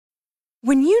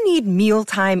When you need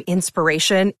mealtime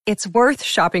inspiration, it's worth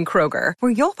shopping Kroger,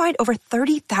 where you'll find over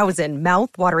 30,000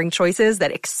 mouth-watering choices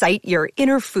that excite your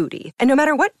inner foodie. And no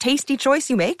matter what tasty choice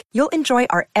you make, you'll enjoy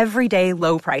our everyday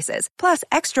low prices, plus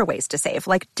extra ways to save,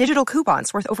 like digital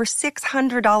coupons worth over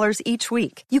 $600 each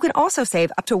week. You can also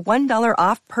save up to $1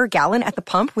 off per gallon at the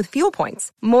pump with fuel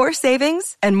points. More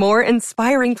savings and more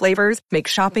inspiring flavors make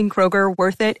shopping Kroger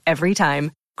worth it every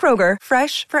time. Kroger,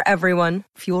 fresh for everyone.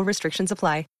 Fuel restrictions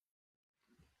apply.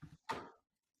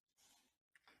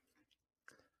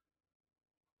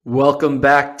 Welcome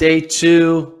back. Day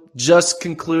 2 just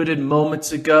concluded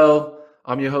moments ago.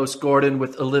 I'm your host, Gordon,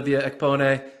 with Olivia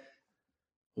Ekpone.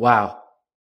 Wow.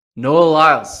 Noah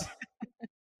Lyles.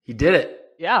 He did it.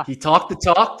 Yeah. He talked the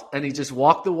talk and he just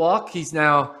walked the walk. He's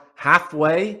now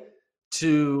halfway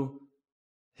to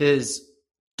his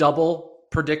double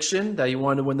prediction that he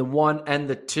wanted to win the 1 and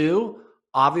the 2.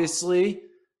 Obviously,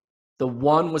 the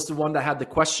 1 was the one that had the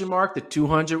question mark. The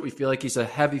 200, we feel like he's a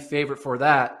heavy favorite for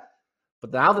that.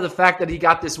 But now that the fact that he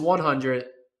got this 100,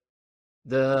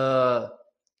 the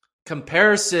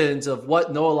comparisons of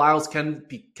what Noah Lyles can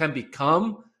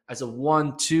become as a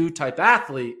 1-2 type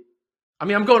athlete. I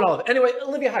mean, I'm going all of it. Anyway,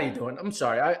 Olivia, how you doing? I'm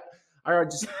sorry. I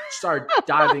just started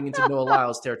diving into Noah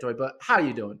Lyles territory, but how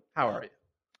you doing? How are you?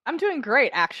 I'm doing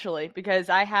great, actually, because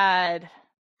I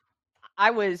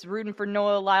was rooting for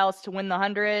Noah Lyles to win the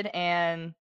 100,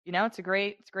 and it's a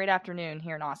great afternoon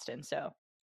here in Austin, so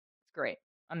it's great.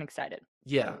 I'm excited.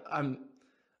 Yeah, I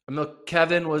know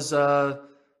Kevin was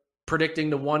predicting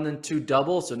the 1 and 2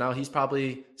 double, so now he's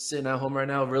probably sitting at home right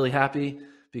now, really happy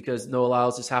because Noah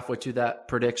Lyles is halfway to that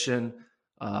prediction.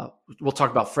 We'll talk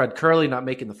about Fred Curley not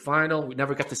making the final. We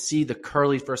never got to see the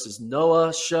Curley versus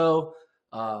Noah show,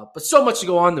 but so much to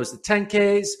go on. There was the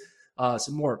 10Ks,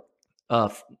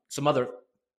 some other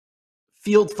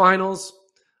field finals.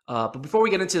 But before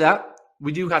we get into that,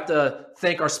 we do have to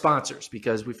thank our sponsors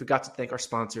because we forgot to thank our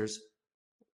sponsors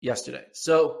yesterday.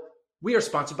 So we are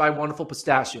sponsored by Wonderful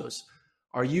Pistachios.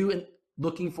 Are you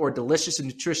looking for a delicious and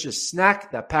nutritious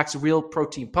snack that packs a real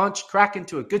protein punch? Crack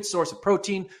into a good source of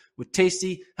protein with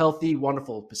tasty, healthy,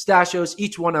 Wonderful Pistachios.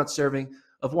 Each 1 ounce serving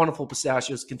of Wonderful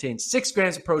Pistachios contains 6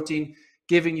 grams of protein,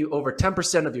 giving you over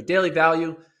 10% of your daily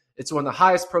value. It's one of the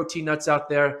highest protein nuts out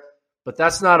there. But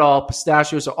that's not all.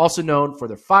 Pistachios are also known for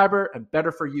their fiber and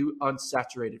better for you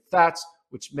unsaturated fats,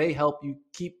 which may help you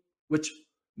keep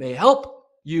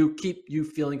you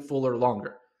feeling fuller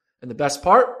longer. And the best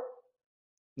part,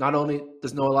 not only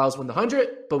does Noah Lyles win the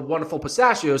 100, but Wonderful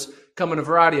Pistachios come in a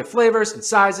variety of flavors and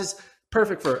sizes,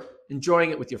 perfect for enjoying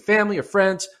it with your family or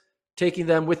friends, taking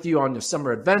them with you on your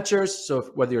summer adventures. So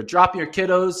whether you're dropping your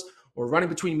kiddos or running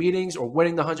between meetings or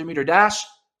winning the 100-meter dash,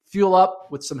 fuel up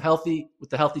with the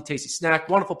healthy, tasty snack.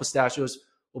 Wonderful Pistachios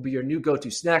will be your new go-to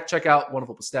snack. Check out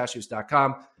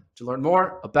wonderfulpistachios.com to learn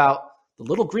more about the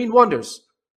little green wonders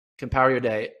can power your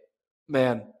day.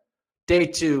 Man, day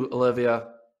 2, Olivia.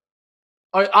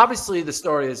 Obviously, the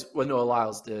story is what Noah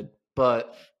Lyles did,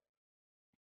 but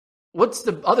what's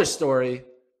the other story?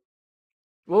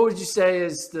 What would you say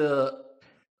is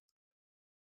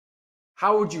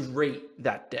how would you rate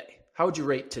that day? How would you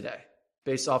rate today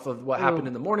based off of what happened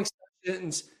in the morning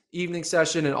sessions, evening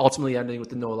session, and ultimately ending with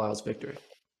the Noah Lyles victory?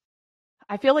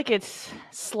 I feel like it's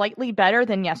slightly better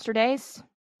than yesterday's.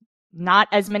 Not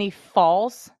as many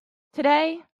falls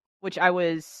today, which I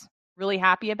was really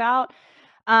happy about.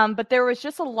 But there was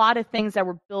just a lot of things that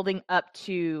were building up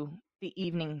to the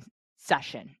evening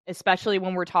session, especially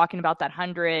when we're talking about that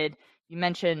 100. You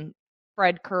mentioned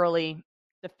Fred Curley,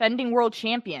 defending world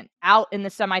champion, out in the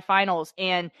semifinals,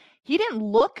 and he didn't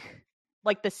look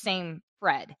like the same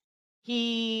Fred.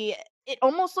 It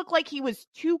almost looked like he was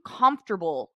too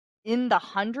comfortable in the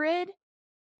 100.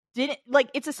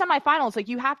 It's a semifinals, like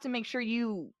you have to make sure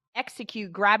you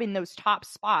execute grabbing those top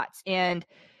spots, and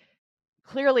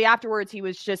clearly afterwards he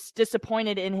was just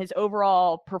disappointed in his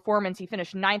overall performance. He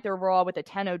finished 9th overall with a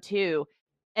 10:02.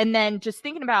 And then just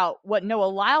thinking about what Noah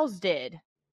Lyles did,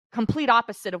 complete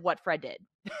opposite of what Fred did.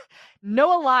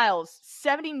 Noah Lyles,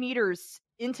 70 meters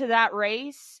into that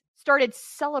race, started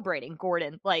celebrating,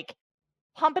 Gordon, like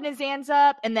pumping his hands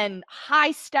up and then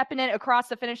high stepping it across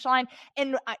the finish line.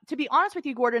 And to be honest with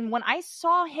you, Gordon, when I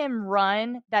saw him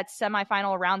run that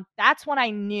semifinal round, that's when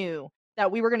I knew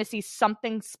that we were going to see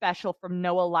something special from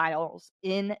Noah Lyles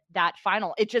in that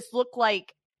final. It just looked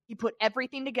like he put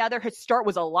everything together. His start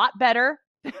was a lot better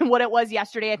than what it was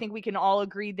yesterday. I think we can all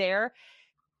agree there.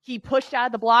 He pushed out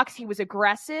of the blocks. He was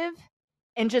aggressive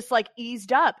and just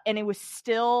eased up, and it was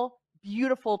still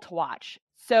beautiful to watch.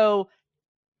 So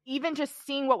even just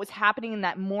seeing what was happening in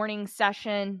that morning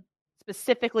session,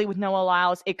 specifically with Noah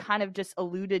Lyles, it kind of just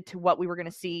alluded to what we were going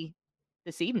to see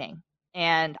this evening.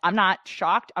 And I'm not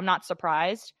shocked. I'm not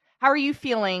surprised. How are you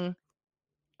feeling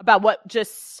about what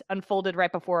just unfolded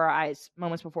right before our eyes,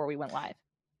 moments before we went live?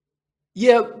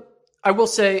 Yeah, I will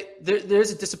say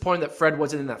there's a disappointment that Fred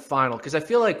wasn't in that final, because I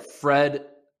feel like Fred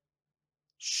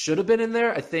should have been in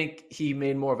there. I think he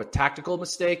made more of a tactical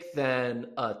mistake than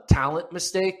a talent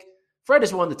mistake. Fred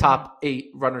is one of the top 8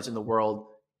 runners in the world.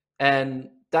 And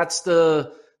that's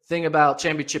the thing about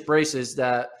championship races,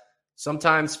 that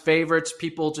sometimes favorites,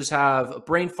 people just have a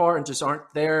brain fart and just aren't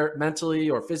there mentally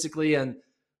or physically. And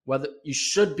whether you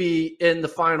should be in the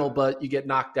final, but you get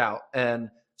knocked out. And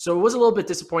so it was a little bit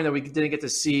disappointing that we didn't get to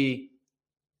see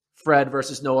Fred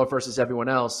versus Noah versus everyone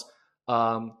else.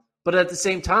 But at the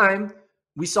same time,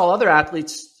 we saw other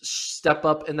athletes step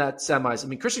up in that semis. I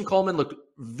mean, Christian Coleman looked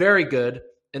very good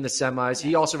in the semis.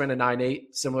 He also ran a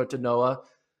 9.8, similar to Noah.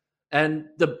 And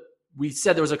we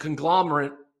said there was a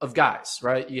conglomerate of guys,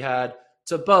 right? You had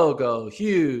Tebogo,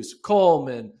 Hughes,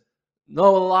 Coleman,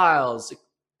 Noah Lyles,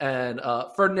 and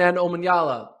Ferdinand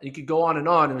Omanyala. And you could go on.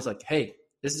 And it was like, hey,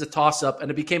 this is a toss-up.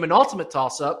 And it became an ultimate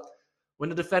toss-up when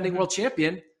the defending world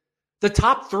champion, the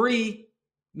top 3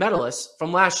 medalists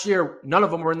from last year, none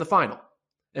of them were in the final.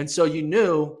 And so you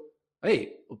knew,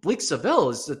 hey, Bleak Seville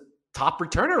is the top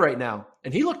returner right now.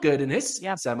 And he looked good in his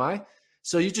semi.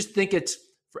 So you just think it's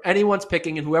for anyone's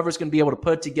picking, and whoever's going to be able to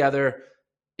put it together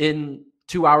in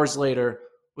 2 hours later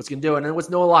was going to do it. And it was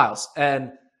Noah Lyles.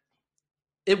 And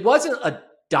it wasn't a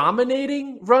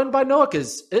dominating run by Noah,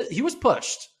 because he was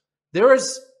pushed. There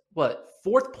was,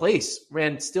 fourth place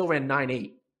still ran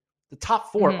 9.8. The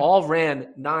top 4 all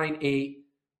ran 9.8.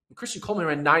 Christian Coleman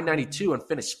ran 9.92 and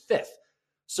finished 5th.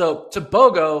 So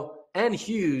Tebogo and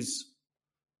Hughes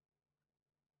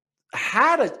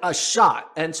had a shot.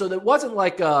 And so there wasn't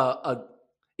like a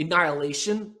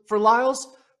annihilation for Lyles.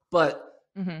 But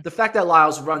the fact that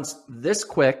Lyles runs this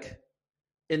quick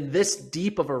in this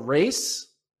deep of a race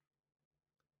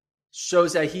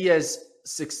shows that he has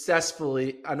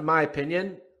successfully, in my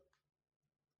opinion,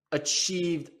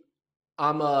 achieved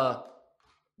a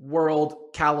world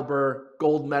caliber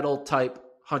gold medal type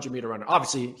 100-meter runner.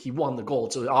 Obviously, he won the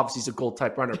gold, so obviously he's a gold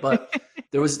type runner. But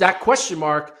there was that question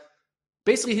mark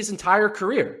basically his entire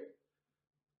career.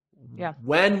 Yeah.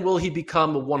 When will he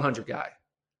become a 100 guy?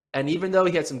 And even though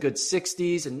he had some good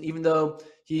 60s, and even though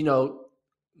he,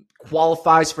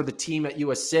 qualifies for the team at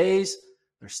USA's,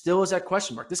 there still is that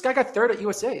question mark. This guy got 3rd at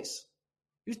USA's.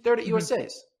 He was 3rd at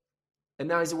USA's. And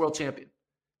now he's a world champion.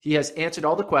 He has answered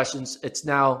all the questions. It's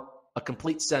now a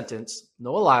complete sentence.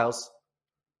 Noah Lyles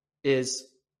is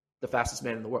the fastest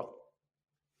man in the world.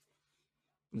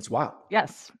 It's wild.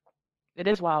 Yes, it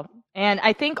is wild. And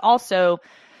I think also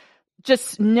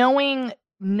just knowing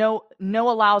Noah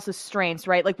Lyles' strengths,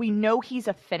 right? Like, we know he's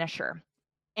a finisher.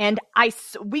 And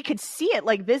we could see it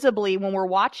like visibly when we're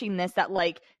watching this, that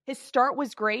like his start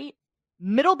was great.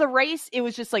 Middle of the race, it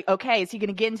was just like, okay, is he going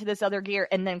to get into this other gear?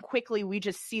 And then quickly we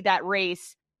just see that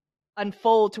race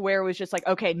unfold to where it was just like,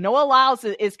 okay, Noah Lyles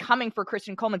is coming for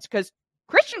Christian Coleman, because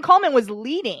Christian Coleman was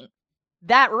leading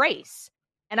that race.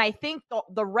 And I think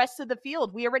the rest of the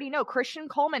field, we already know Christian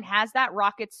Coleman has that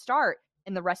rocket start,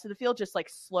 and the rest of the field just like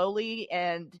slowly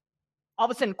and all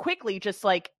of a sudden quickly just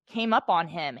like came up on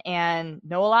him. And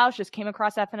Noah Lyles just came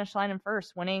across that finish line in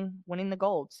first, winning the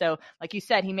gold. So like you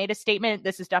said, he made a statement.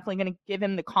 This is definitely going to give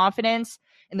him the confidence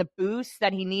and the boost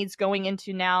that he needs going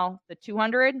into now the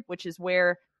 200, which is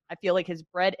where I feel like his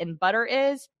bread and butter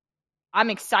is. I'm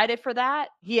excited for that.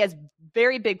 He has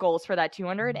very big goals for that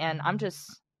 200, and I'm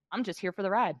just here for the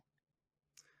ride.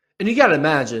 And you got to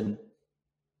imagine,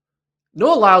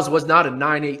 Noah Lyles was not a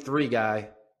 9.83 guy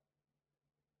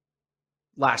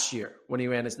last year when he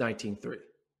ran his 19.3.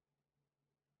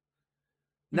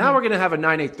 Now we're going to have a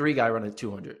 9.83 guy run a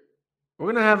 200. We're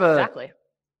going to have a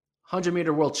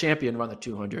 100-meter world champion run the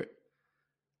 200.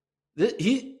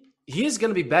 He is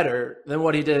going to be better than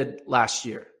what he did last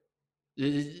year.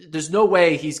 There's no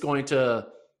way he's going to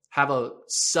have a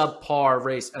subpar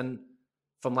race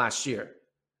from last year.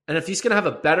 And if he's going to have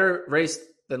a better race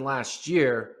than last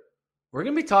year, we're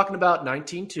going to be talking about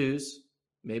 19.2s,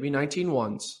 maybe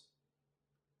 19.1s.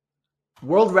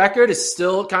 World record is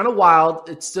still kind of wild.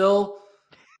 It's still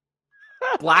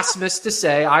blasphemous to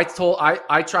say. I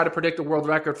tried to predict a world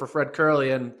record for Fred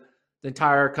Curley, and the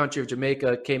entire country of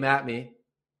Jamaica came at me,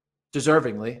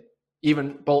 deservingly.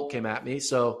 Even Bolt came at me.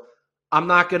 So I'm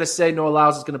not going to say Noah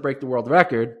Lyles is going to break the world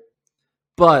record,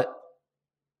 but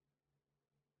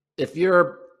if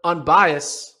you're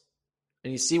unbiased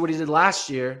and you see what he did last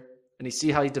year and you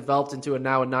see how he developed into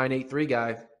now a 9.83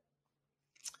 guy,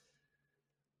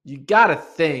 you got to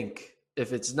think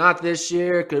if it's not this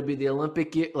year, it could be the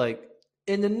Olympic year. Like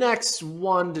in the next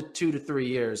 1 to 2 to 3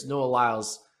 years, Noah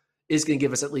Lyles is going to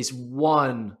give us at least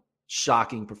one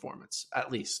shocking performance.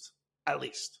 At least.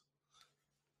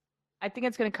 I think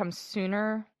it's going to come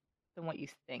sooner than what you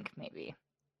think, maybe.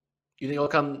 You think it'll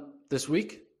come this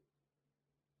week?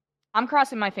 I'm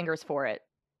crossing my fingers for it.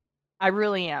 I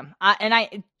really am.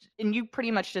 And you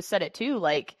pretty much just said it too.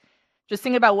 Like, just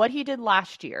think about what he did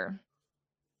last year,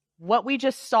 what we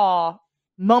just saw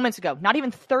moments ago, not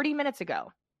even 30 minutes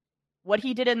ago, what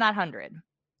he did in that 100.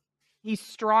 He's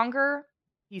stronger.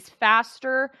 He's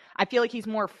faster. I feel like he's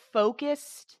more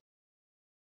focused.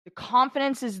 The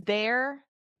confidence is there.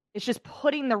 It's just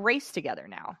putting the race together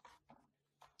now.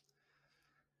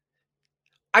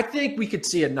 I think we could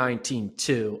see a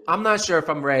 19-2. I'm not sure if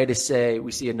I'm ready to say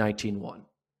we see a 19-1.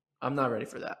 I'm not ready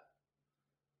for that.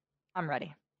 I'm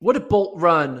ready. What did Bolt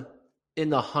run in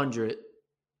the 100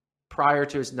 prior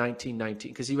to his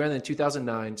 1919? Because he ran in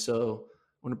 2009, so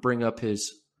I want to bring up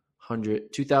his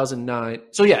 100. 2009.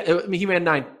 So yeah, I mean he ran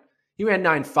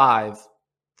 9.5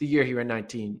 the year he ran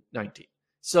 1919.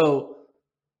 So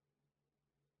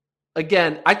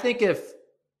again, I think I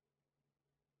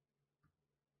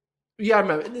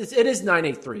remember it is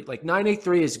 9.83. Like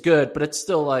 9.83 is good, but it's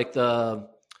still like the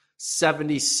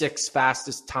 76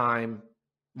 fastest time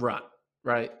run,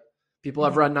 right? People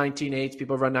have run 19.8s,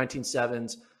 people have run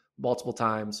 19.7s multiple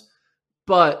times,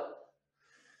 but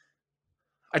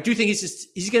I do think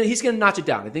he's gonna notch it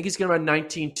down. I think he's gonna run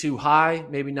 19.2 high,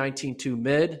 maybe 19.2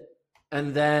 mid,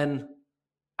 and then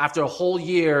after a whole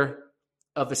year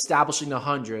of establishing the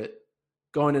 100,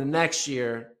 going into next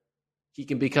year, he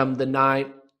can become the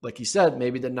 9. Like he said,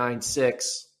 maybe the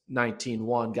 9.6,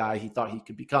 19.1 guy he thought he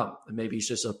could become. And maybe he's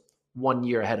just 1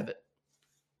 year ahead of it.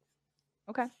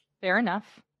 Okay, fair enough.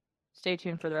 Stay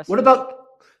tuned for the rest What of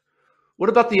What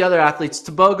about the other athletes?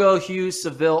 Tabogo, Hughes,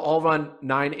 Seville all run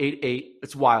 9.88.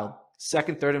 It's wild.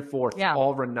 Second, third, and fourth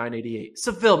all run 9.88.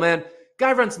 Seville, man,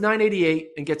 guy runs 9.88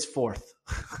 and gets fourth.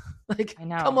 Like, I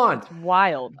know. Come on. It's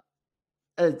wild.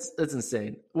 It's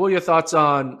insane. What are your thoughts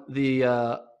on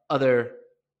the other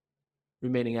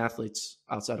remaining athletes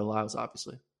outside of Lyles,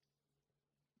 obviously?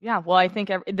 Yeah, well, I think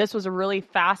this was a really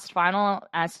fast final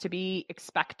as to be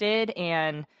expected.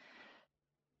 And,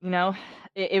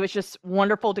 it was just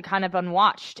wonderful to kind of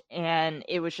unwatched. And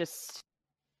it was just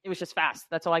fast.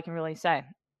 That's all I can really say.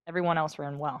 Everyone else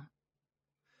ran well.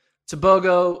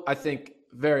 Tabogo, I think,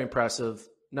 very impressive.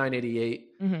 9.88.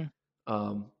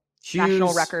 Mm-hmm. Hughes,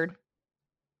 national record.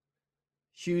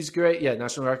 Hughes, great. Yeah,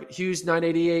 national record. Hughes,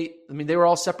 9.88. I mean, they were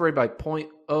all separated by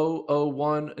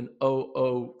 0.001 and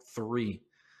 0.003.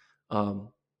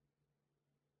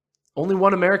 Only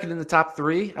one American in the top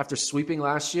 3 after sweeping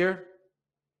last year.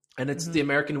 And it's the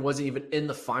American who wasn't even in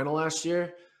the final last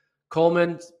year.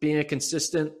 Coleman being a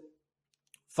consistent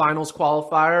finals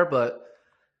qualifier. But,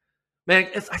 man,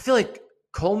 I feel like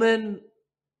Coleman,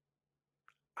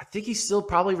 I think he's still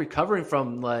probably recovering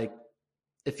from, like,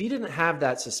 if he didn't have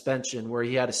that suspension where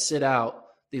he had to sit out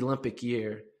the Olympic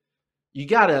year, you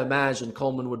got to imagine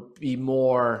Coleman would be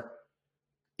more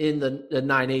in the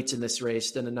 9.8s in this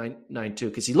race than the 9.2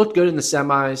 because he looked good in the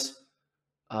semis.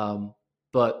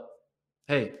 But,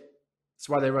 hey, that's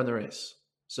why they run the race.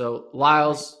 So,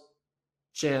 Lyles,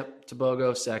 champ,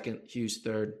 Tabogo, second, Hughes,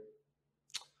 third.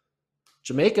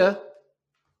 Jamaica,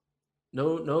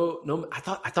 no. I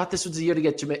thought this was the year to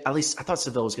get Jamaica. At least I thought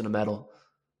Seville was going to medal.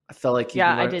 I felt like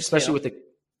I did especially too.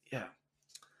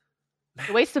 with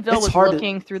the way Seville was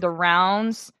looking through the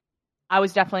rounds. I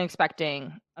was definitely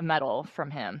expecting a medal from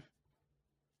him.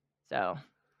 So,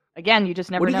 again, you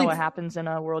just never know what happens in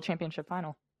a world championship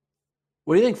final.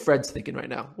 What do you think Fred's thinking right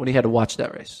now when he had to watch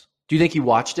that race? Do you think he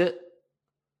watched it?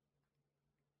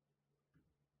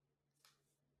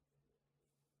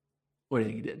 What do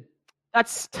you think he did?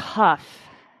 That's tough.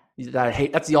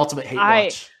 That's the ultimate hate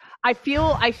watch. I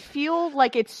feel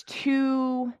like it's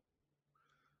too.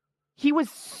 He was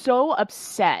so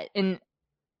upset, and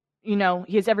he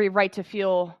has every right to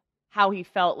feel how he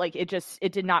felt. Like it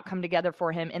did not come together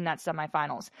for him in that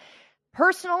semifinals.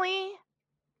 Personally,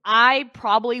 I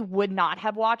probably would not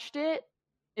have watched it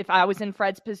if I was in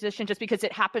Fred's position, just because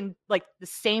it happened like the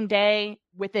same day,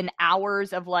 within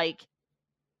hours of like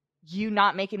you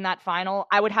not making that final.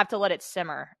 I would have to let it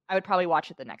simmer. I would probably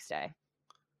watch it the next day.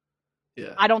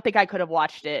 Yeah. I don't think I could have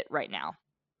watched it right now,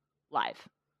 live.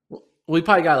 Well, he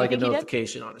probably got like a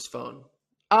notification on his phone.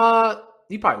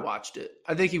 He probably watched it.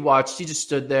 I think he watched. He just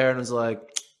stood there and was like,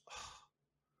 oh,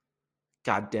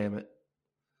 "God damn it,"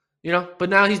 But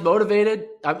now he's motivated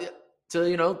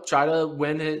to try to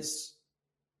win his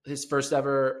first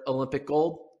ever Olympic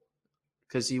gold.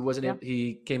 because he wasn't.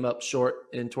 He came up short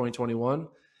in 2021,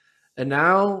 and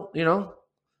now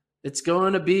it's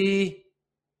going to be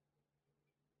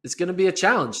a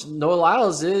challenge. Noah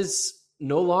Lyles is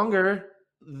no longer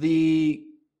the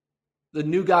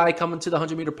new guy coming to the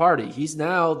 100-meter party. He's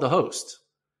now the host.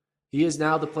 He is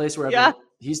now the place where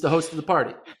he's the host of the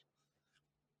party.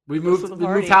 We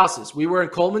moved houses. We were in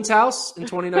Coleman's house in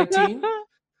 2019.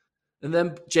 And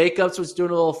then Jacobs was doing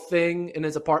a little thing in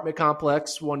his apartment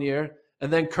complex one year.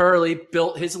 And then Curley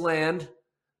built his land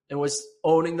and was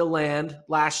owning the land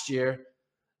last year.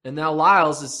 And now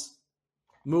Lyles is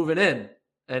moving in.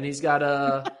 And he's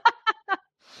got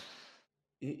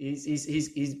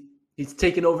he's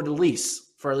taken over the lease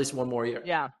for at least one more year.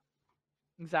 Yeah,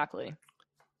 exactly.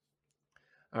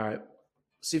 All right.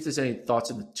 See if there's any thoughts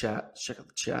in the chat. Let's check out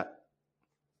the chat.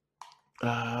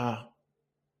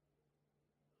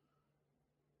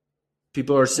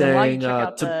 People are saying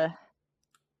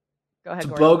Go ahead,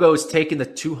 Tobogo is taking the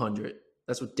 200.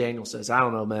 That's what Daniel says. I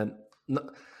don't know, man.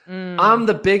 I'm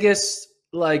the biggest,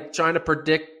 trying to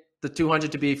predict the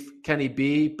 200 to be Kenny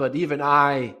B, but even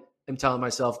I am telling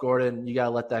myself, Gordon, you got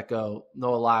to let that go.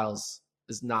 Noah Lyles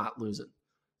is not losing.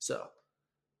 So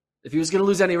if he was going to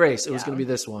lose any race, it was going to be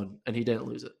this one, and he didn't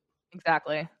lose it.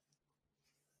 Exactly.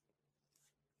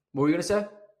 What were you going to say?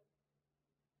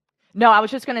 No, I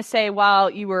was just going to say, while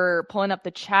you were pulling up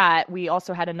the chat, we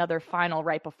also had another final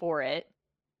right before it,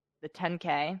 the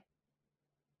 10K.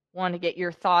 Wanted to get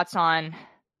your thoughts on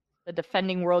the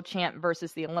defending world champ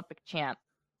versus the Olympic champ.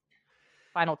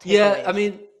 Final takeaways. Yeah, I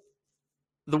mean,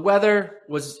 the weather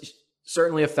was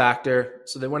certainly a factor,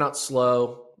 so they went out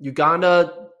slow.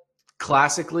 Uganda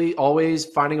classically always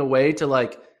finding a way to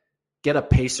get a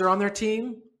pacer on their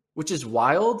team, which is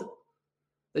wild.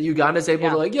 That Uganda is able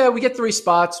to we get 3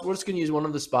 spots. We're just going to use one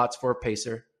of the spots for a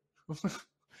pacer.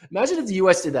 Imagine if the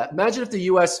U.S. did that. Imagine if the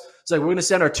U.S. was we're going to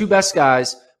send our 2 best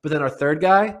guys, but then our 3rd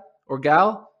guy or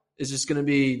gal is just going to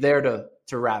be there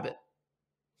to rabbit.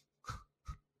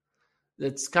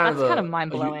 That's kind of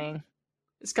mind-blowing.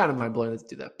 It's kind of mind-blowing to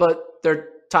do that. But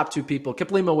their top 2 people,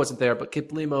 Kiplimo wasn't there, but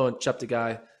Kiplimo and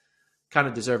Cheptegei kind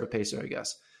of deserve a pacer, I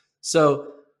guess.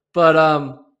 So, but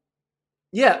I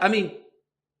mean,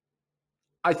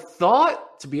 I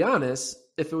thought, to be honest,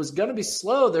 if it was going to be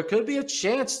slow, there could be a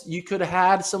chance you could have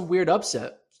had some weird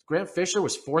upset. Grant Fisher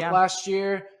was 4th last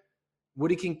year.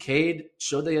 Woody Kincaid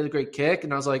showed they had a great kick.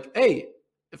 And I was like, hey,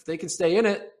 if they can stay in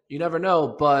it, you never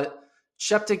know. But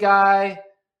Cheptegei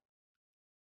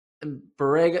and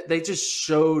Barrega, they just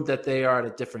showed that they are at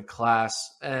a different class.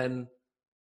 And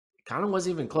it kind of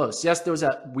wasn't even close. Yes, there was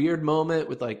that weird moment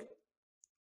with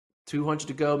 200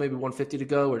 to go, maybe 150 to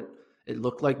go, where it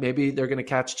looked like maybe they're going to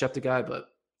catch Cheptegei, but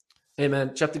hey, man,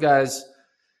 Cheptegei's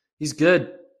he's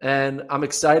good, and I'm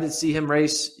excited to see him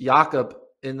race Jakob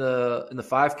in the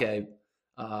 5K.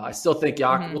 I still think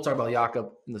Jakob. We'll talk about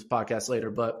Jakob in this podcast later,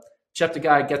 but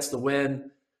Cheptegei gets the win.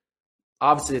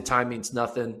 Obviously, the time means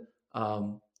nothing.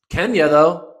 Kenya,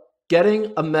 though,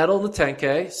 getting a medal in the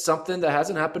 10K, something that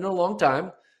hasn't happened in a long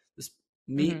time.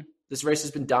 This race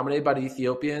has been dominated by the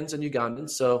Ethiopians and Ugandans,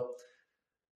 so.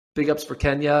 Big ups for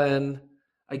Kenya. And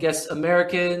I guess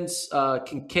Americans,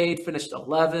 Kincaid finished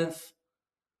 11th.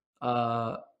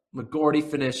 McGordy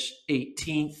finished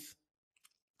 18th.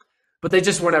 But they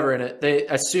just weren't ever in it.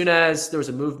 As soon as there was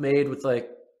a move made with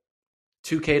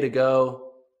 2K to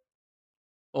go,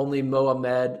 only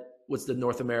Mohamed was the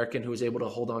North American who was able to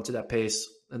hold on to that pace.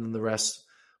 And then the rest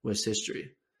was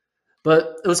history.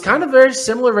 But it was kind of a very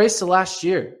similar race to last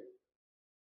year.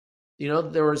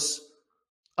 There was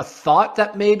a thought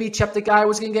that maybe Cheptegei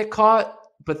was going to get caught,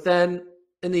 but then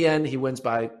in the end, he wins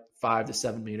by 5 to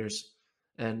 7 meters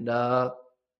and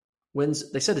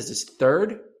wins. They said it's his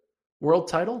 3rd world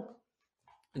title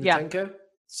in the 10K.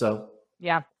 So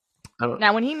now,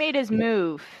 when he made his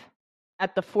move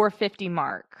at the 450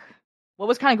 mark, what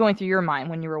was kind of going through your mind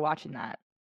when you were watching that?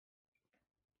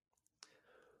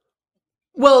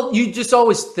 Well, you just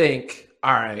always think,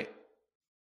 all right,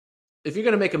 if you're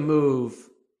going to make a move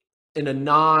in a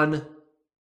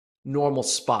non-normal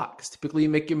spot, because typically you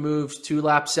make your moves 2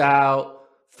 laps out,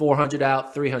 400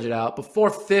 out, 300 out, but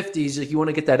 450s, you want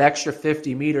to get that extra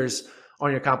 50 meters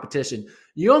on your competition.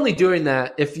 You're only doing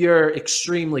that if you're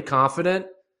extremely confident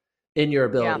in your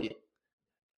ability. Yeah.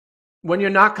 When you're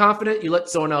not confident, you let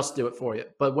someone else do it for you.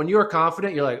 But when you're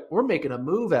confident, you're like, we're making a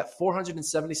move at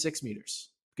 476 meters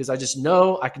because I just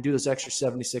know I can do this extra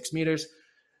 76 meters.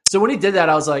 So when he did that,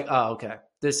 I was like, oh, okay.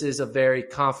 This is a very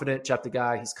confident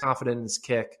Cheptegei. He's confident in his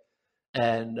kick.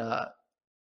 And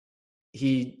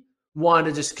he wanted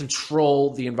to just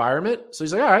control the environment. So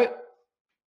he's like, all right.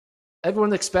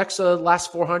 Everyone expects a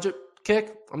last 400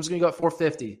 kick, I'm just going to go at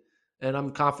 450, and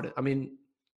I'm confident. I mean,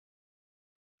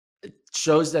 it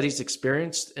shows that he's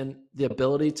experienced and the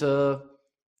ability to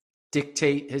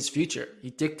dictate his future.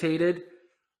 He dictated,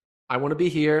 I want to be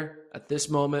here at this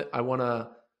moment. I want to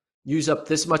use up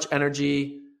this much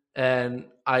energy, and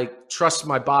I trust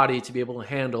my body to be able to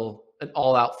handle an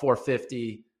all-out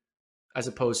 450 as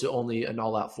opposed to only an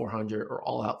all-out 400 or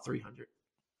all-out 300.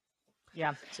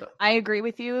 Yeah, so. I agree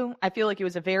with you. I feel like it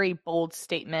was a very bold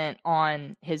statement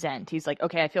on his end. He's like,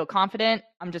 okay, I feel confident.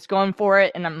 I'm just going for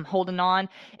it, and I'm holding on.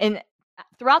 And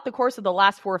throughout the course of the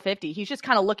last 450, he's just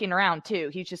kind of looking around too.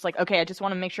 He's just like, okay, I just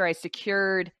want to make sure I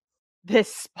secured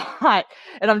this spot,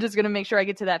 and I'm just going to make sure I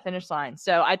get to that finish line.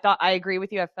 So I agree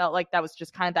with you. I felt like that was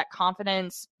just kind of that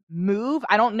confidence move.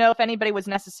 I don't know if anybody was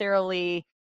necessarily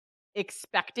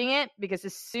expecting it, because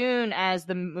as soon as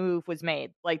the move was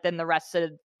made, like then the rest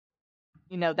of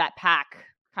that pack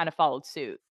kind of followed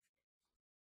suit.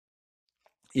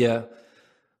 Yeah.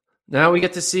 Now we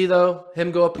get to see, though,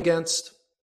 him go up against,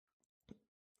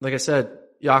 like I said,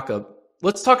 Jakob.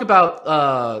 Let's talk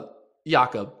about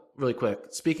Jakob really quick.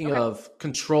 Speaking of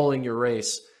controlling your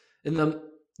race, in the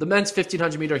men's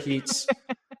 1,500 meter heats,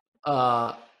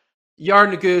 Yair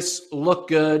Nuguse looked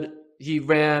good. He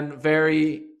ran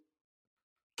very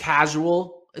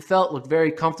casual. It looked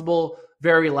very comfortable,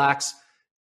 very relaxed.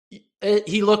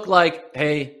 He looked like,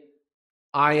 hey,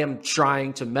 I am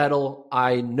trying to medal.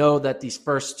 I know that these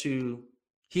first two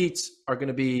heats are going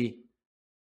to be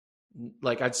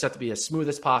like, I just have to be as smooth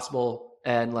as possible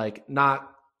and like not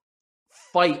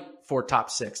fight for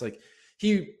top 6. Like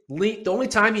the only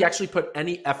time he actually put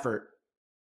any effort,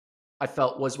 I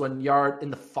felt, was when Yard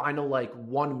in the final like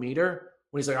 1 meter,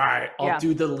 when he's like, all right, I'll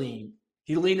do the lean.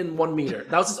 He leaned in 1 meter.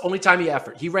 That was his only time he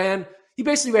effort. He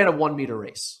basically ran a 1 meter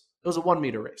race. It was a 1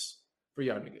 meter race for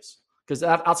Yair Nuguse. Because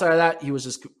outside of that, he was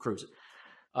just cruising.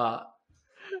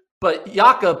 But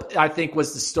Jakob, I think,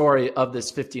 was the story of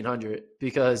this 1,500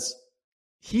 because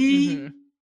he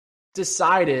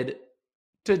decided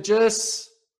to just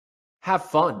have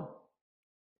fun.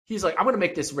 He's like, I'm going to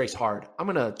make this race hard. I'm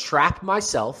going to trap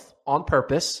myself on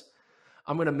purpose.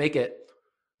 I'm going to make it.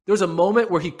 There was a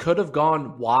moment where he could have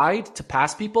gone wide to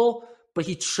pass people, but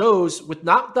he chose, with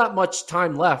not that much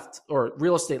time left or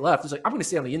real estate left, he's like, I'm going to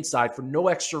stay on the inside for no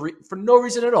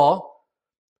reason at all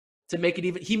to make it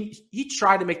even. He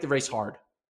tried to make the race hard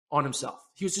on himself.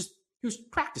 He was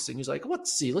practicing. He was like,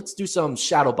 let's do some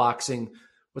shadow boxing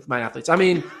with my athletes. I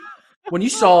mean, when you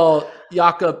saw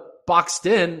Jakob boxed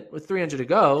in with 300 to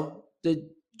go, did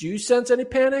you sense any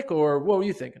panic, or what were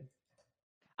you thinking?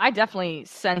 I definitely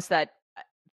sense that.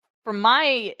 From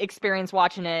my experience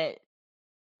watching it,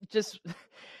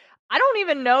 I don't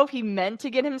even know if he meant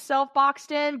to get himself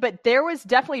boxed in, but there was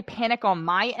definitely panic on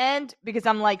my end, because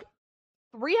I'm like,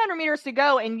 300 meters to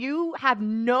go and you have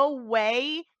no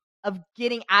way of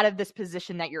getting out of this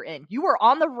position that you're in. You are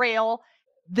on the rail.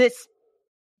 This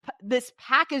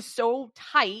pack is so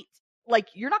tight, like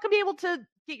you're not going to be able to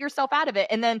get yourself out of it.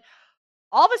 And then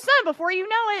all of a sudden, before you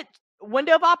know it,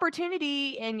 window of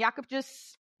opportunity, and Jakob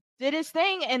just did his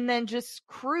thing and then just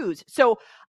cruise. So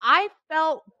I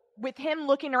felt with him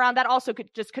looking around, that also could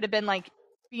have been like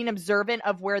being observant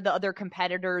of where the other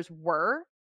competitors were,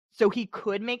 so he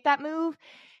could make that move.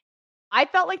 I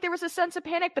felt like there was a sense of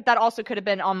panic, but that also could have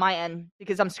been on my end,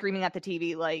 because I'm screaming at the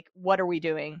TV, like, what are we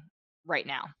doing right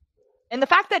now? And the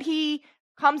fact that he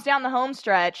comes down the home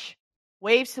stretch,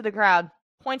 waves to the crowd,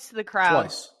 points to the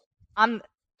crowd.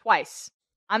 Twice.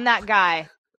 I'm that guy.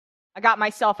 I got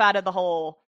myself out of the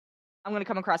hole. I'm going to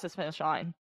come across this finish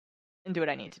line and do what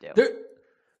I need to do.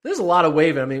 There's a lot of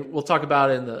waving. I mean, we'll talk about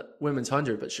it in the women's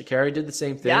 100, but Sha'Carri did the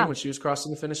same thing when she was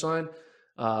crossing the finish line.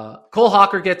 Cole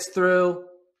Hawker gets through.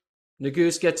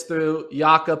 Nuguse gets through.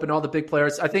 Jakob and all the big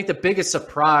players. I think the biggest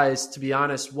surprise, to be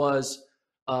honest, was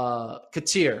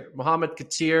Mohamed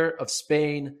Katir of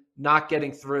Spain not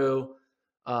getting through.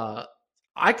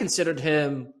 I considered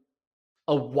him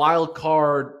a wild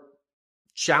card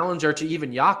challenger to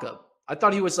even Jakob. I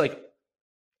thought he was like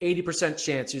 80%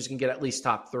 chance he was going to get at least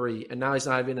top 3, and now he's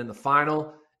not even in the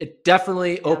final. It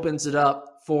definitely opens it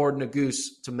up for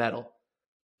Nuguse to medal,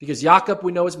 because Jakob,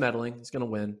 we know, is medaling. He's going to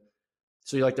win.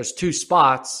 So you're like, there's 2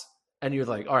 spots, and you're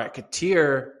like, all right,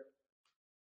 Katir,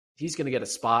 he's going to get a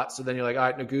spot. So then you're like, all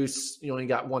right, Nuguse, you only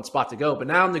got 1 spot to go. But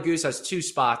now Nuguse has 2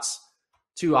 spots,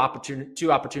 2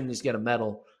 opportunities to get a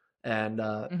medal. And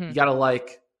you got to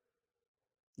like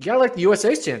the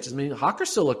USA's chances. I mean, Hawker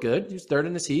still looked good. He was 3rd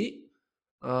in his heat.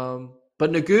 But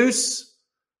Nuguse,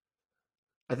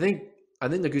 I think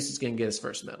Nuguse is going to get his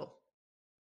first medal.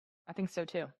 I think so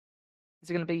too. Is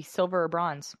it going to be silver or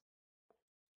bronze?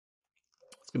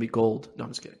 It's going to be gold. No, I'm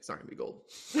just kidding. It's not going to be gold.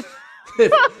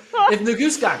 if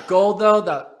Nuguse got gold,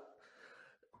 though,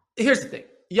 here's the thing.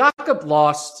 Jakob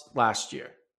lost last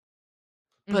year.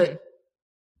 But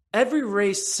every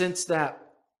race since that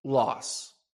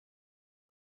loss,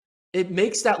 it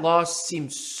makes that loss seem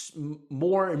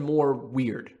more and more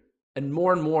weird and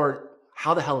more,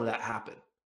 how the hell did that happen?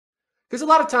 Because a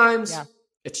lot of times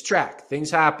it's track.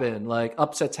 Things happen, like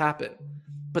upsets happen.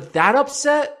 But that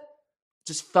upset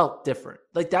just felt different.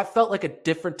 Like that felt like a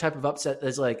different type of upset.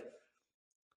 That's like,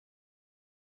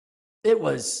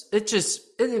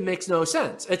 it makes no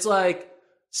sense. It's like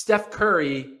Steph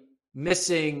Curry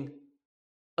missing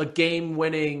a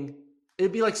game-winning.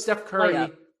 It'd be like Steph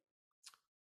Curry.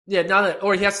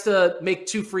 Or he has to make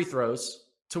 2 free throws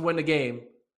to win the game,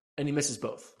 and he misses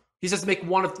both. He has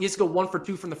to go 1 for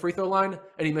 2 from the free throw line,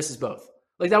 and he misses both.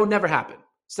 Like that would never happen.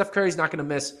 Steph Curry's not going to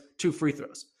miss 2 free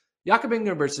throws. Jakob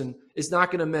Ingebrigtsen is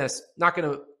not going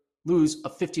to lose a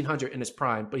 1,500 in his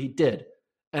prime, but he did,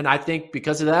 and I think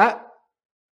because of that,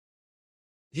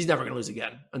 he's never going to lose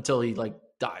again until he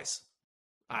dies.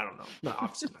 I don't know. No,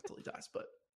 obviously not until he dies, but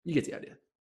you get the idea.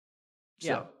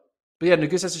 So, but yeah,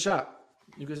 Nuguse has a shot.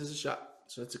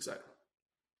 So that's exciting.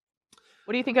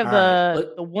 What do you think of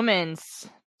the women's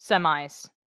semis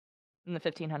in the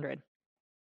 1,500?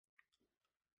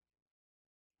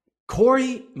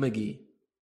 Corey McGee.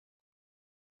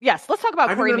 Yes, let's talk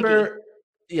about Corey McGee.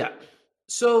 Yeah.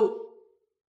 So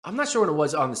I'm not sure when it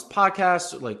was on this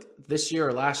podcast, like this year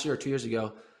or last year or 2 years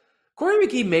ago. Corey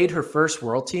McGee made her first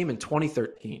world team in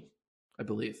 2013, I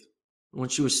believe, when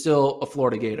she was still a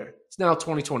Florida Gator. It's now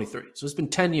 2023. So it's been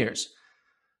 10 years.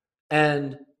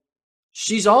 And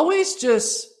she's always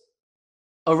just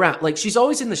around. Like, she's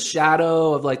always in the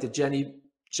shadow of, like, the Jenny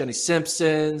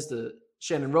Simpsons, the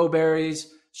Shannon Rowberries,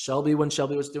 Shelby when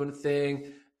Shelby was doing a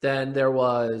thing. Then there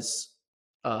was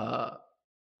Elle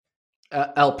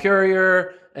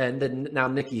Purrier, and then now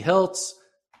Nikki Hiltz.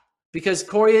 Because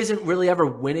Corey isn't really ever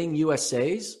winning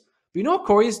USAs. But you know what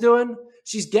Corey is doing?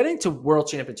 She's getting to World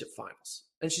Championship finals.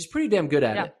 And she's pretty damn good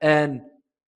at it. And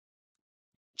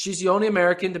she's the only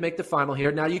American to make the final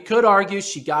here. Now, you could argue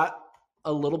she got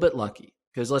a little bit lucky.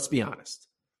 Because let's be honest.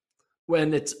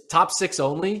 When it's top 6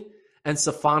 only, and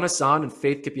Safana San and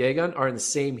Faith Kipyegon are in the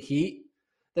same heat,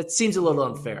 that seems a little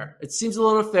unfair. It seems a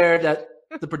little unfair that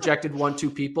the projected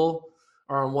 1-2 people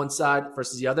are on one side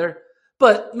versus the other.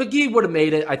 But McGee would have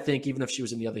made it, I think, even if she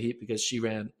was in the other heat because she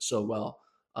ran so well.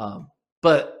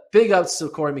 But big ups to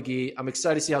Corey McGee. I'm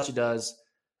excited to see how she does.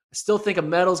 I still think a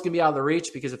medal is going to be out of the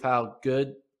reach because of how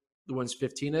good the women's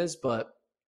 15 is. But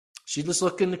she just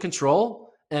looked into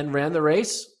control and ran the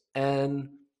race. And,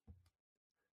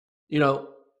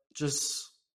 just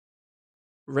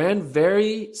ran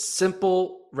very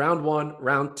simple round 1,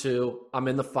 round 2. I'm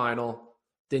in the final.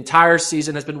 The entire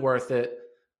season has been worth it.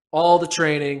 All the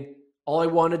training. All I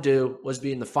wanted to do was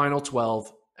be in the final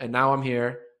 12, and now I'm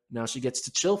here. Now she gets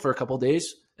to chill for a couple of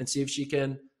days and see if she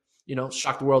can,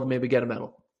 shock the world and maybe get a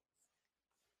medal.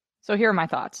 So here are my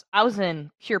thoughts. I was in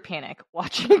pure panic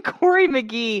watching Corey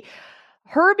McGee.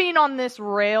 Her being on this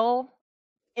rail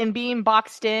and being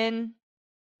boxed in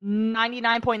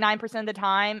 99.9% of the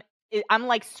time, I'm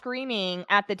like screaming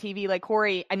at the TV like,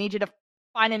 Corey, I need you to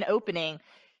find an opening.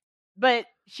 But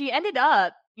she ended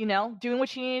up, doing what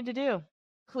she needed to do.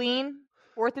 Clean,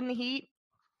 4th in the heat,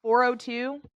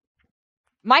 4:02.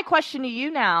 My question to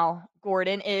you now,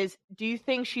 Gordon, is do you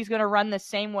think she's going to run the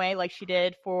same way like she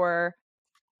did for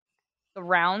the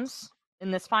rounds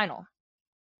in this final?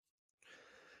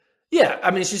 Yeah,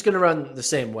 I mean, she's going to run the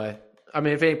same way. I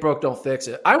mean, if it ain't broke, don't fix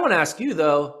it. I want to ask you,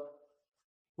 though,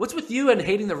 what's with you and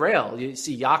hating the rail? You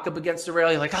see Jakob against the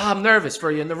rail, you're like, I'm nervous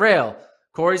for you in the rail.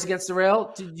 Corey's against the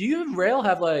rail. Do you and rail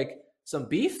have, some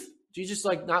beef? Do you just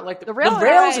not like the rail? The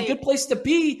rail is a good place to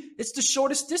be. It's the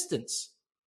shortest distance.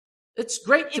 It's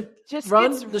great to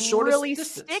run the shortest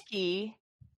distance. Sticky.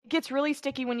 It gets really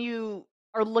sticky when you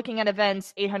are looking at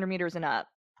events 800 meters and up.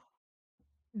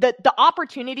 The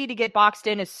opportunity to get boxed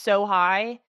in is so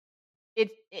high.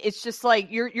 It's just like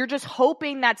you're just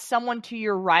hoping that someone to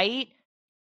your right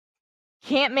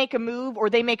can't make a move or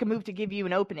they make a move to give you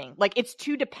an opening. Like, it's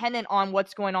too dependent on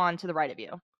what's going on to the right of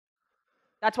you.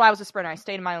 That's why I was a sprinter. I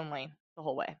stayed in my own lane the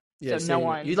whole way. Yeah, so no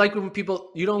one. You like when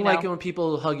people. You don't like it when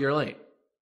people hug your lane.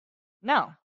 No.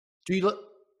 Do you?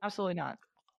 Absolutely not.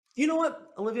 You know what,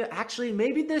 Olivia? Actually,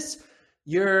 maybe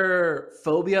your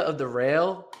phobia of the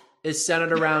rail is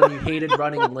centered around you hated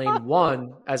running in lane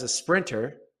 1 as a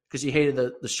sprinter because you hated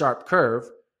the sharp curve,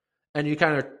 and you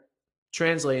kind of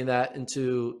translating that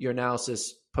into your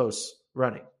analysis post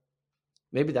running.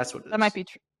 Maybe that's what it is. That might be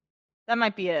true. That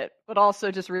might be it. But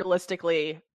also just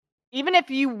realistically, Even if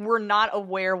you were not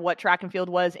aware what track and field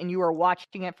was and you were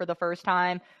watching it for the first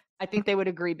time, I think they would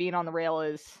agree being on the rail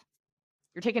is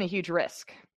you're taking a huge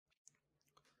risk.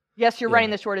 Yes, you're running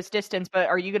the shortest distance, but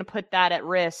are you going to put that at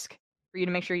risk for you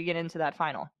to make sure you get into that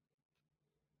final?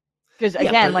 Because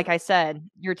again, like I said,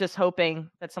 you're just hoping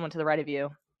that someone to the right of you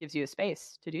gives you a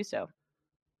space to do so.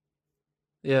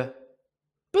 Yeah.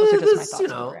 But those are just my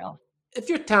thoughts on the rail. If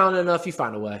you're talented enough, you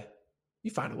find a way.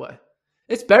 You find a way.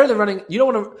 It's better than running. You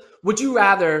don't want to. Would you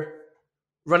rather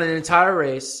run an entire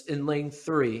race in lane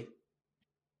 3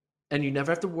 and you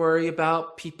never have to worry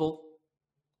about people,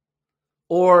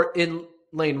 or in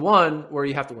lane 1 where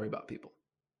you have to worry about people?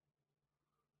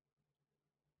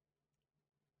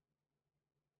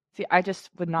 See, I just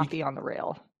would not be on the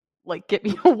rail. Like, get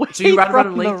me away so you'd rather from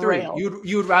run in lane the 3. rail.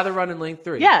 You would rather run in lane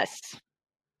 3.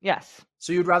 Yes.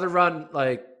 So you'd rather run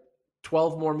like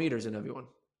 12 more meters than everyone,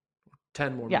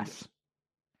 10 more meters.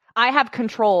 I have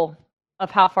control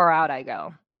of how far out I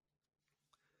go.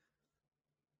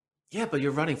 Yeah, but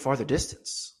you're running farther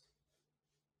distance.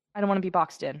 I don't want to be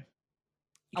boxed in.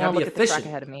 I want to look at the track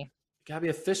ahead of me. You gotta be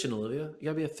efficient, Olivia. You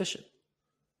gotta be efficient.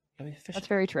 That's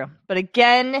very true. But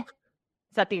again,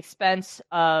 it's at the expense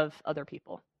of other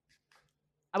people.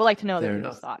 I would like to know their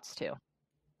people's thoughts too.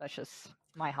 That's just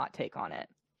my hot take on it.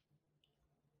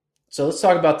 So let's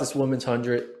talk about this women's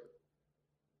 100.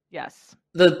 Yes.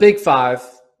 The big 5,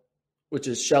 which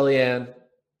is Shelly-Ann,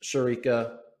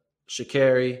 Sharika,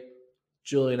 Sha'Carri,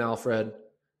 Julian Alfred,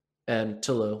 and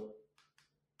Toulouse.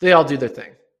 They all do their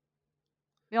thing.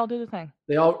 They all do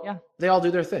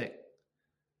their thing.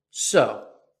 So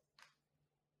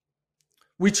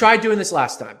we tried doing this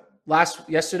last time.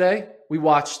 Yesterday, we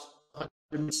watched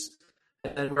 100,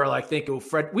 and we were like thinking,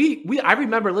 Fred. I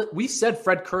remember we said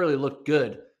Fred Curley looked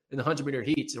good in the 100-meter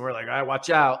heats, and we're like, all right, watch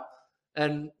out.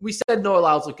 And we said Noah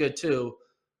Lyles looked good too,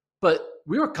 but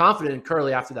we were confident in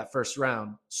Curley after that first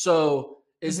round. So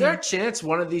is there a chance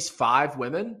one of these 5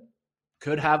 women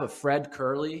could have a Fred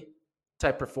Curley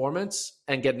type performance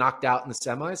and get knocked out in the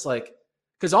semis? Like,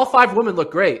 because all 5 women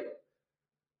look great,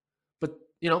 but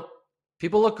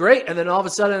people look great, and then all of a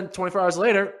sudden 24 hours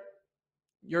later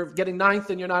you're getting 9th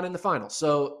and you're not in the final.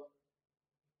 So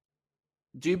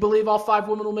do you believe all 5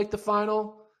 women will make the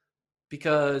final?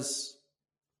 Because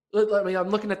I'm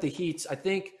looking at the heats. I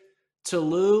think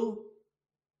Toulouse,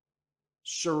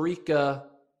 Sharika,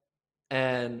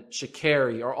 and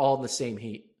Sha'Carri are all in the same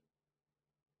heat.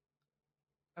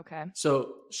 Okay.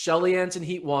 So Shelly-Ann's in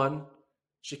heat 1,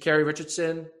 Sha'Carri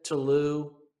Richardson,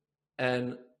 Toulouse,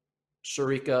 and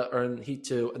Sharika are in heat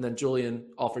 2, and then Julian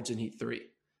Alfred's in heat 3.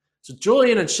 So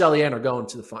Julian and Shelly-Ann are going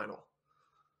to the final.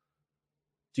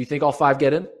 Do you think all 5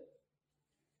 get in?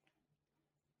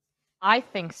 I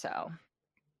think so.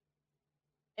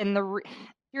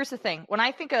 Here's the thing. When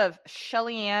I think of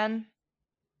Shelly-Ann,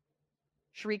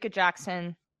 Sharika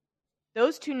Jackson,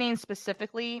 those 2 names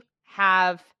specifically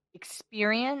have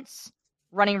experience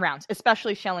running rounds,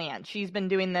 especially Shelly-Ann. She's been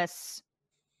doing this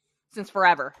since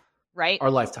forever, right?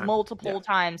 Our lifetime. Multiple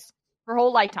times. Her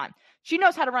whole lifetime. She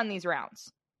knows how to run these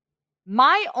rounds.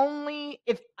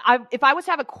 If I was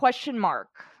to have a question mark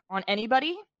on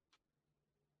anybody,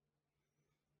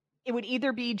 it would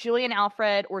either be Julian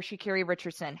Alfred or Sha'Carri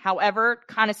Richardson. However,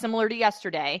 kind of similar to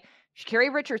yesterday,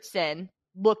 Sha'Carri Richardson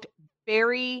looked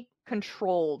very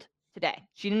controlled today.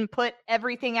 She didn't put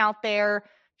everything out there.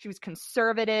 She was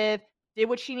conservative, did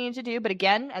what she needed to do. But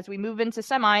again, as we move into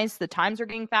semis, the times are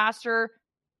getting faster.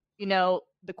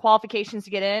 The qualifications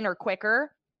to get in are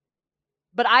quicker.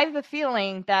 But I have a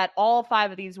feeling that all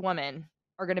 5 of these women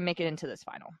are going to make it into this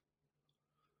final.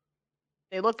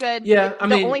 They look good. Yeah,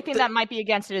 the only thing that might be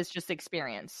against it is just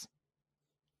experience.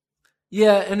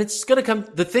 Yeah, and it's going to come.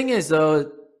 The thing is, though,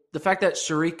 the fact that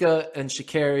Sharika and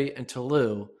Sha'Carri and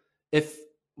Toulouse, if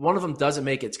one of them doesn't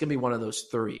make it, it's going to be one of those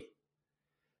 3.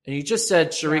 And you just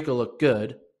said Sharika looked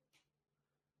good.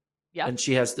 Yeah. And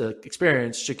she has the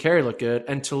experience. Sha'Carri looked good.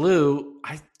 And Toulouse,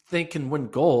 I think, can win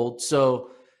gold.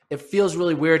 So it feels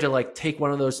really weird to take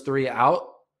one of those 3 out.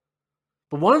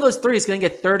 But one of those 3 is going to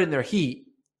get 3rd in their heat.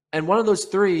 And one of those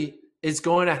 3 is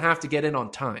going to have to get in on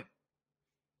time.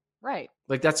 Right.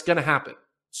 That's going to happen.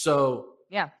 So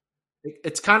yeah,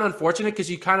 it's kind of unfortunate because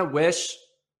you kind of wish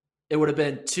it would have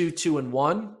been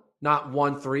 2-2-1, not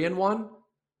 1-3-1.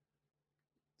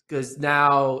 Because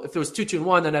now if it was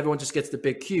 2-2-1, then everyone just gets the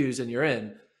big Qs and you're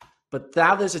in. But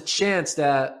now there's a chance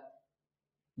that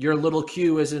your little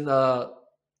Q isn't a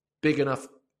big enough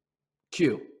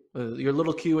Q. Your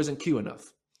little Q isn't Q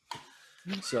enough.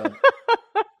 So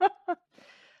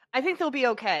I think they'll be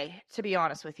okay, to be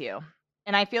honest with you.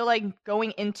 And I feel like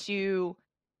going into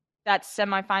that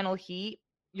semifinal heat,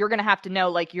 you're going to have to know,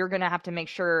 like, you're going to have to make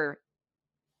sure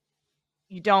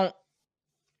you don't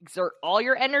exert all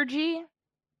your energy,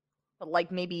 but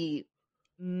like maybe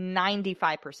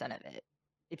 95% of it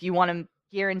if you want to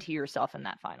guarantee yourself in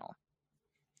that final.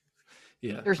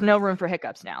 Yeah. There's no room for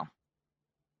hiccups now.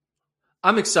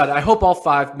 I'm excited. I hope all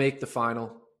 5 make the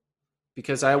final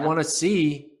because I want to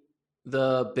see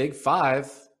the big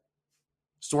 5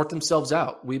 sort themselves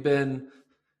out. We've been,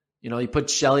 you put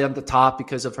Shelly on the top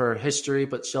because of her history,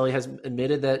 but Shelly has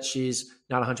admitted that she's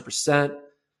not 100%.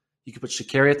 You could put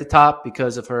Sha'Carri at the top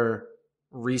because of her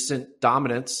recent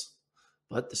dominance,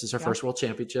 but this is her first World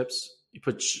Championships. You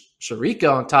put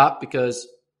Sharika on top because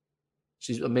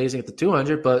she's amazing at the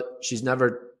 200, but she's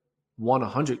never won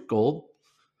 100 gold.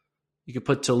 You could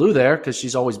put Toulouse there because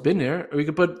she's always been there, or you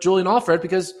could put Julian Alfred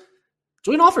because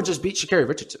Julian Alfred just beat Sha'Carri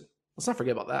Richardson. Let's not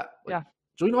forget about that.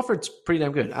 Julian Alfred's pretty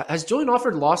damn good. Has Julian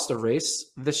Alfred lost a race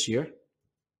this year?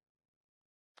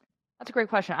 That's a great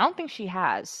question. I don't think she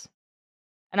has.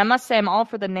 And I must say I'm all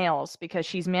for the nails because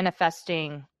she's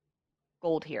manifesting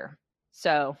gold here.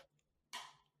 So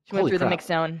she went through the mix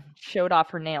zone, showed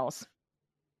off her nails.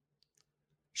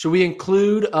 Should we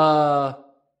include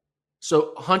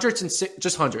so hundreds and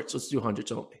just hundreds? Let's do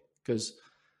hundreds only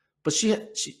but she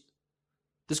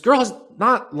this girl has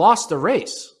not lost a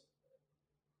race.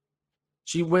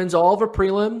 She wins all of her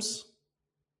prelims.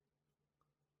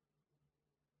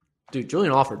 Dude,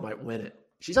 Julian Alfred might win it.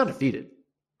 She's undefeated.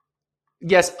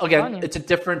 Yes, again, it's a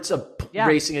difference of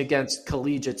racing against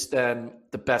collegiates than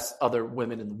the best other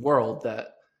women in the world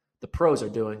that the pros are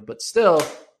doing, but still,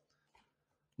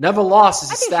 never lost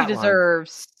is a stat line.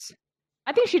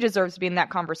 I think she deserves to be in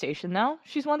that conversation, though.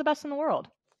 She's one of the best in the world.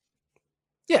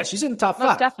 Yeah, she's in the top 5.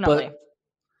 Most definitely. But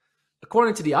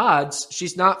according to the odds,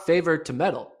 she's not favored to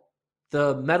medal.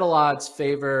 The medal odds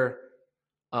favor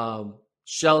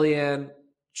Shelly-Ann,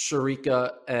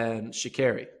 Sharika, and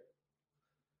Sha'Carri.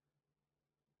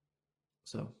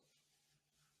 So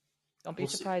don't be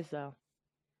surprised, though.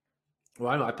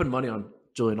 Well, I know. I put money on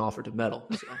Julian Alford to medal,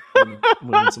 so I'm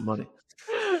winning some money.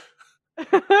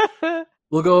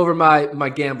 We'll go over my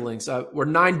gamblings. We're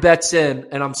 9 bets in,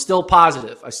 and I'm still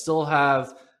positive. I still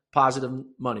have positive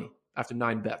money after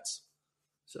 9 bets.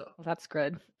 So that's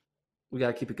good. We got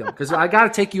to keep it going because I got to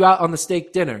take you out on the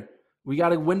steak dinner. We got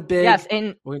to win big. Yes,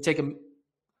 and we're going to take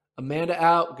Amanda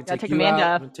out. We can take you Amanda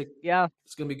out.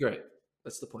 It's going to be great.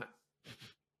 That's the plan.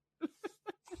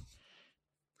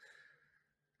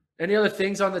 Any other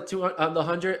things on the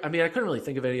 100? I mean, I couldn't really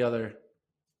think of any other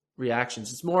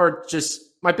reactions. It's more just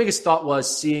my biggest thought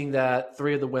was seeing that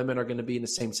 3 of the women are going to be in the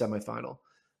same semifinal,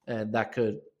 and that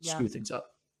could screw things up.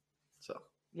 So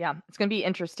it's going to be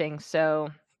interesting. So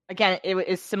again, it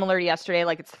is similar to yesterday.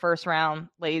 Like it's the first round,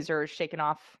 lasers shaking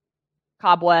off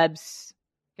cobwebs,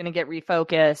 going to get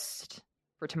refocused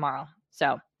for tomorrow.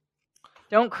 So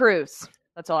don't cruise.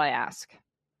 That's all I ask.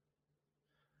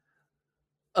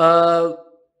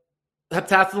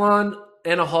 Heptathlon,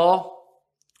 Anna Hall.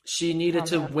 She needed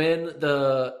to win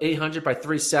the 800 by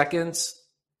 3 seconds.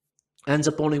 Ends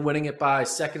up only winning it by 1.5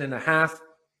 seconds.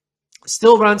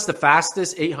 Still runs the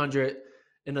fastest 800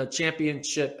 in a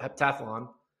championship heptathlon.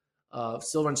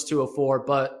 Still runs 2:04.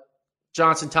 But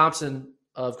Johnson Thompson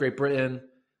of Great Britain,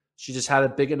 she just had a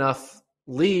big enough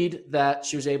lead that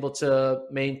she was able to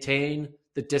maintain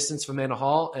the distance from Anna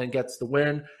Hall and gets the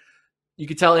win. You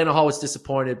could tell Anna Hall was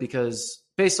disappointed because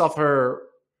based off her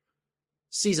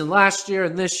season last year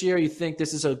and this year, you think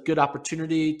this is a good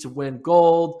opportunity to win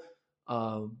gold.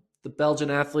 The Belgian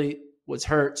athlete was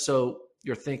hurt, so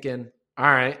you're thinking, all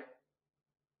right,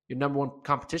 your number one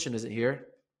competition isn't here.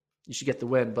 You should get the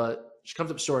win, but she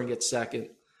comes up short and gets second.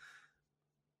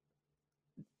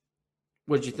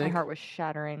 What did you think? My heart was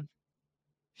shattering.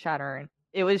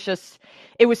 It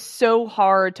was so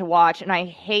hard to watch, and I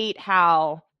hate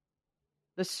how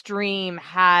the stream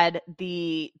had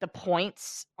the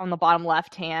points on the bottom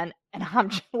left hand, and I'm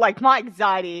just, like, my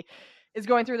anxiety is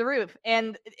going through the roof.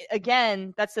 And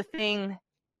again, that's the thing.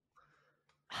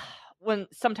 When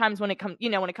it comes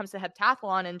to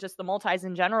heptathlon and just the multis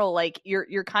in general, like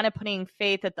you're kind of putting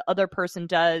faith that the other person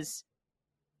doesn't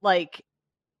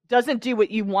do what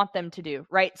you want them to do,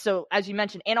 right? So as you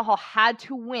mentioned, Anna Hall had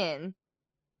to win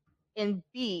and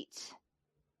beat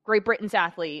Great Britain's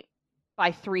athlete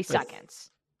by 3 seconds.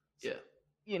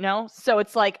 Yeah. So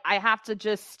it's like I have to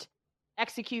just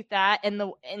execute that, and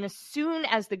as soon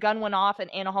as the gun went off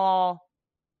and Anna Hall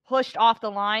pushed off the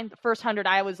line, the first 100,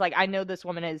 I was like, I know this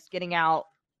woman is getting out.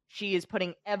 She is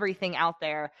putting everything out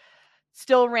there.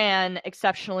 Still ran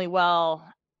exceptionally well,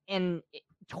 and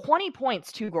 20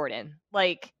 points too, Gordon.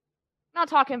 Like, not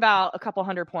talking about a couple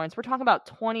 100 points. We're talking about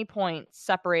 20 points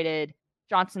separated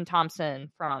Johnson Thompson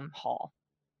from Hall.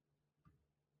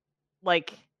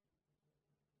 Like,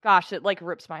 gosh, it like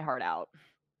rips my heart out.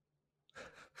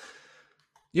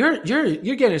 You're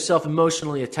getting yourself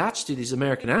emotionally attached to these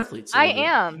American athletes. I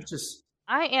Olivia.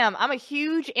 am. I'm a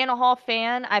huge Anna Hall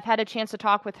fan. I've had a chance to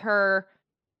talk with her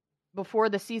before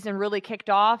the season really kicked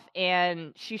off,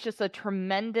 and she's just a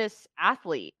tremendous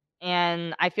athlete.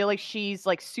 And I feel like she's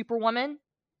like Superwoman.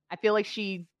 I feel like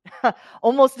she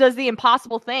almost does the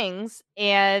impossible things,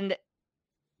 and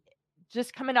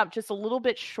just coming up just a little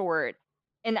bit short.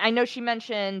 And I know she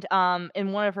mentioned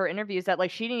in one of her interviews that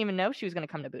like she didn't even know she was going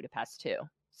to come to Budapest too.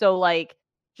 So like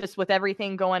just with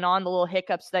everything going on, the little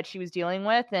hiccups that she was dealing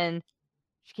with, and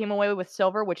she came away with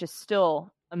silver, which is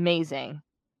still amazing.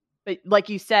 But like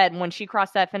you said, when she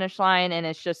crossed that finish line and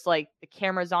it's just like the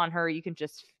camera's on her, you can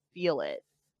just feel it.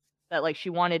 That like she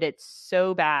wanted it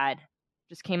so bad.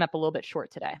 Just came up a little bit short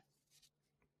today.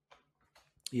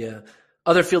 Yeah.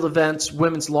 Other field events,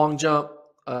 women's long jump.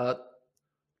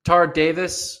 Tara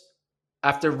Davis,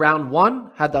 after round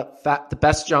one, had the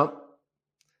best jump.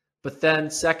 But then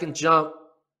second jump,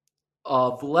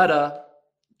 Valletta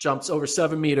jumps over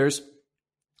 7 meters.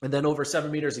 And then over 7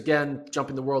 meters again,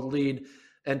 jumping the world lead.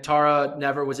 And Tara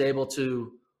never was able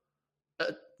to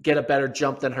get a better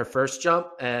jump than her first jump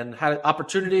and had an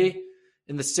opportunity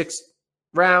in the sixth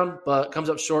round, but comes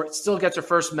up short. Still gets her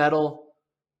first medal.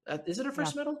 Is it her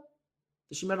first medal?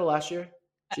 Did she medal last year?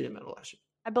 She didn't medal last year.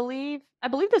 I believe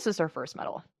this is her first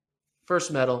medal.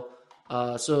 First medal.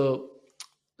 So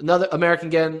another American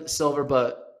again, silver,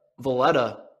 but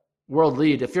Valletta, world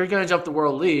lead. If you're going to jump the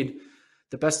world lead,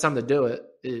 the best time to do it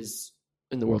is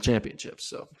in the World Championships.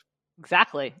 So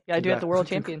exactly, yeah, I do at the World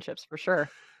Championships for sure.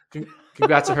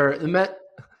 Congrats to her.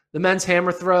 The men's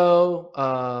hammer throw.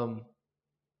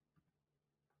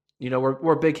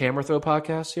 We're a big hammer throw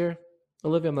podcast here,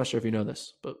 Olivia. I'm not sure if you know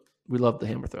this, but we love the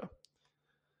hammer throw.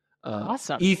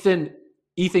 Awesome. Ethan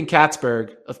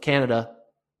Katzberg of Canada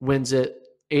wins it,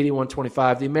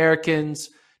 81-25. The Americans,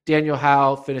 Daniel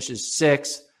Howe finishes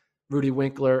 6th. Rudy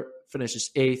Winkler finishes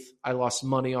 8th. I lost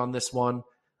money on this one.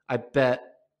 I bet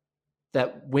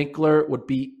that Winkler would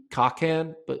beat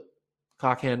Cockhan, but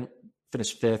Cockhan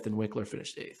finished 5th and Winkler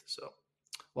finished 8th. So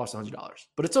lost $100.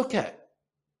 But it's okay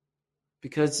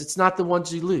because it's not the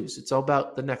ones you lose. It's all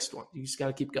about the next one. You just got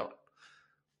to keep going.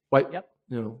 Yep.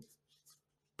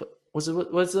 But what's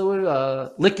the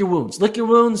word? Lick your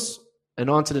wounds, and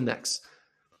on to the next.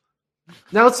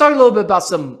 Now let's talk a little bit about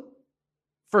some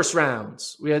first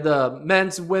rounds. We had the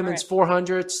men's and women's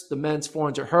 400s, the men's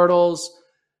 400 hurdles,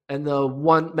 and the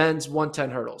men's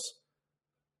 110 hurdles.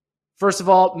 First of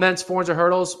all, men's 400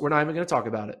 hurdles, we're not even going to talk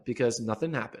about it because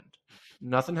nothing happened.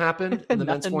 Nothing happened in the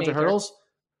men's 400 hurdles.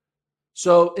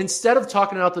 So instead of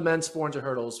talking about the men's 400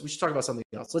 hurdles, we should talk about something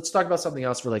else. Let's talk about something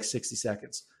else for like 60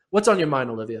 seconds. What's on your mind,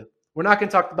 Olivia? We're not going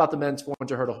to talk about the men's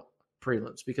 400 hurdle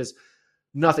prelims because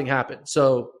nothing happened.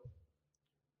 So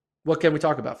what can we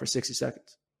talk about for 60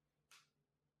 seconds?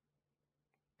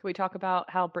 Can we talk about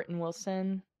how Britton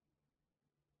Wilson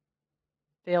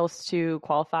fails to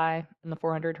qualify in the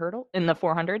 400 hurdle? In the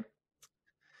 400?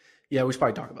 Yeah, we should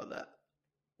probably talk about that.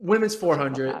 Women's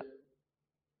 400.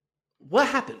 What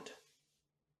happened?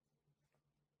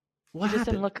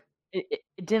 It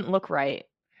didn't look right.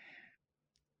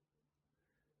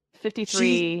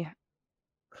 53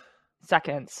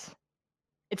 seconds.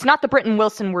 It's not the Britton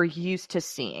Wilson we're used to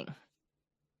seeing.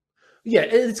 Yeah,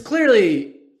 it's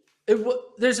clearly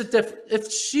there's a difference.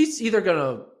 If she's either going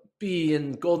to be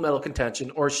in gold medal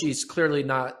contention or she's clearly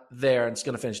not there and is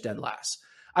going to finish dead last.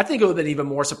 I think it would have been even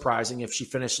more surprising if she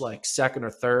finished like second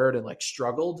or third and like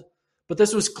struggled. But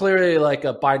this was clearly like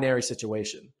a binary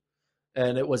situation.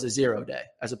 And it was a 0 day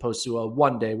as opposed to a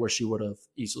 1 day where she would have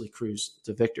easily cruised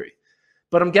to victory.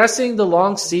 But I'm guessing the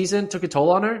long season took a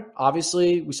toll on her.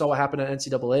 Obviously, we saw what happened at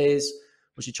NCAAs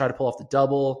when she tried to pull off the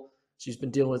double. She's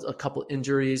been dealing with a couple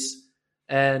injuries.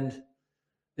 And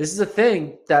this is a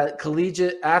thing that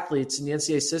collegiate athletes in the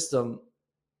NCAA system,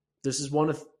 this is one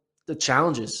of the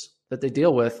challenges that they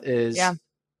deal with is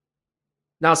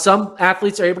now some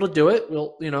athletes are able to do it.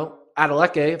 Well,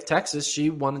 Adeleke of Texas, she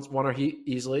won her heat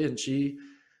easily, and she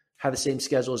had the same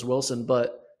schedule as Wilson.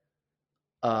 But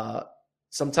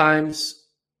sometimes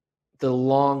the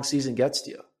long season gets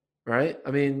to you, right?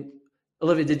 I mean,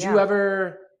 Olivia, did you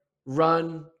ever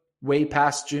run way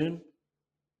past June?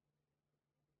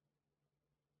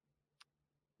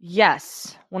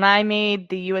 Yes. When I made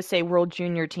the USA World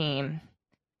Junior team,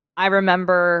 I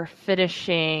remember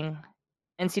finishing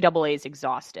NCAAs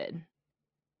exhausted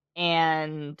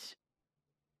and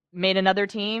made another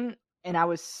team, and I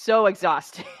was so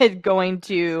exhausted going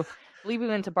to, I believe we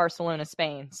went to Barcelona,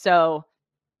 Spain. So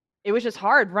it was just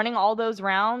hard running all those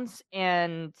rounds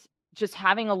and just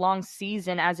having a long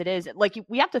season as it is. Like,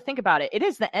 we have to think about it. It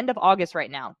is the end of August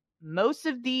right now. Most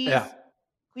of these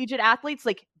collegiate athletes,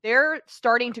 like, they're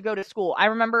starting to go to school. I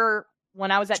remember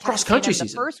when I was at Texas cross-country A&M, season.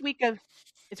 The first week of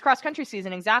it's cross-country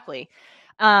season, exactly.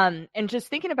 And just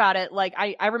thinking about it, like,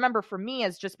 I remember for me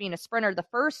as just being a sprinter, the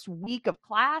first week of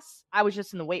class, I was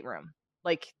just in the weight room.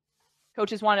 Like,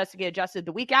 coaches wanted us to get adjusted.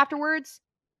 The week afterwards,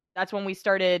 that's when we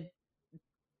started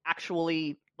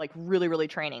actually, like, really, really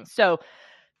training. So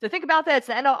to think about that, it's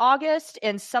the end of August,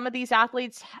 and some of these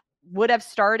athletes would have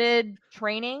started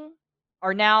training,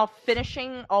 are now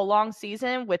finishing a long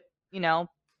season with,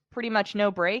 pretty much no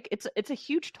break. It's a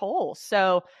huge toll.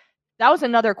 So that was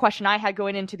another question I had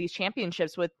going into these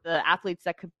championships with the athletes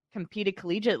that competed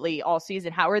collegiately all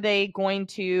season. How are they going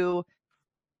to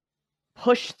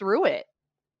push through it,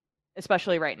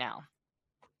 especially right now?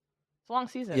 It's a long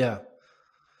season. Yeah.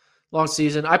 Long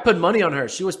season. I put money on her.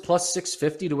 She was plus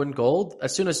 650 to win gold.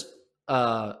 As soon as,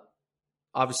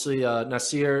 obviously,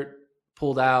 Nasir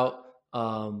pulled out,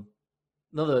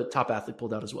 another top athlete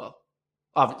pulled out as well.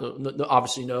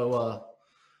 Obviously, no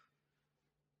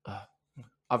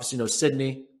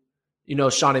Sydney.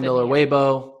 Shawnee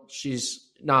Miller-Weibo. She's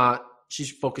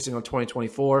focusing on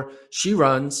 2024. She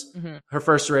runs her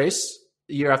first race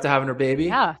the year after having her baby.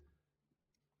 Yeah.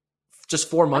 Just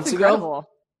 4 months ago.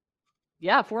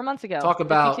 Yeah, 4 months ago. Talk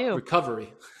about 52.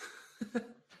 recovery.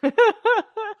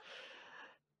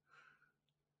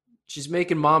 She's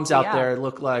making moms out there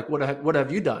look like, what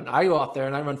have you done? I go out there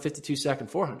and I run 52-second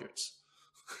 400s.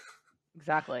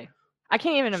 Exactly. I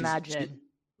can't even imagine.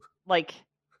 Like,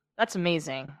 that's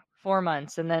amazing. 4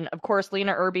 months. And then, of course,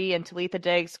 Lena Irby and Talitha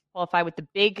Diggs qualify with the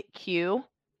big Q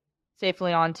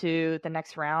safely on to the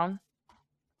next round.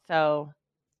 So,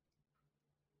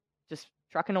 just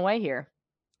trucking away here.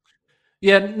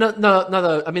 Yeah,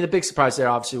 the big surprise there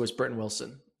obviously was Britton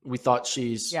Wilson. We thought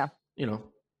she's,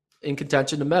 in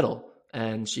contention to medal,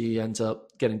 and she ends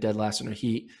up getting dead last in her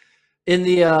heat. In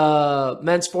the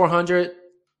men's 400,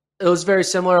 it was very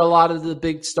similar. A lot of the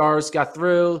big stars got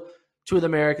through. Two of the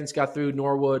Americans got through,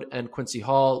 Norwood and Quincy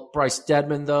Hall. Bryce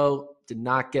Deadman, though, did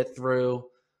not get through.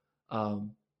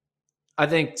 I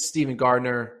think Stephen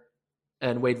Gardner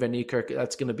and Wade Van Niekerk,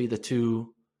 that's going to be the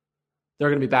two. They're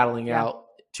going to be battling out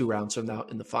 2 rounds from now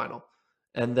in the final.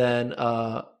 And then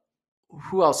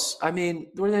who else? I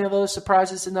mean, were there any other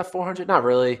surprises in that 400? Not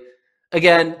really.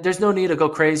 Again, there's no need to go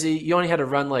crazy. You only had to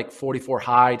run like 44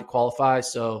 high to qualify.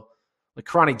 So like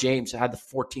Karani James had the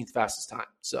 14th fastest time.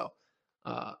 So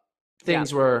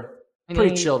things were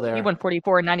pretty chill there. He won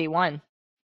 44.91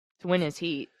 to win his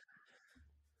heat.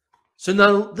 So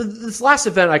now this last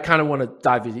event I kind of want to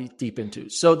dive deep into.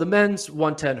 So the men's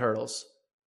 110 hurdles.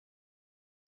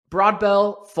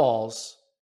 Broadbell falls,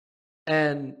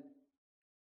 and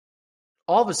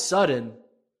all of a sudden,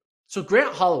 so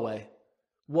Grant Holloway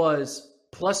was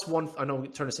plus one. I know we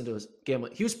turn this into a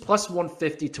gambling. He was plus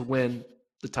 150 to win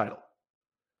the title.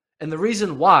 And the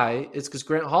reason why is because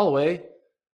Grant Holloway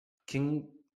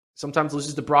sometimes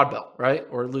loses to Broadbell, right?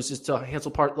 Or loses to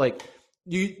Hansel Park. Like,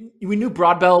 we knew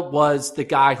Broadbell was the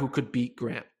guy who could beat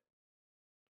Grant.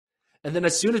 And then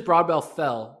as soon as Broadbell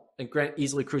fell and Grant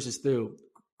easily cruises through,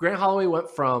 Grant Holloway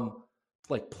went from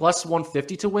like plus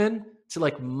 150 to win to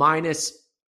like minus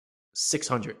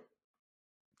 600.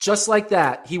 Just like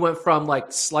that, he went from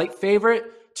like slight favorite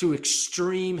to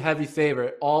extreme heavy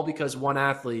favorite, all because one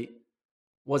athlete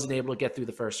wasn't able to get through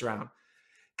the first round.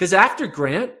 Because after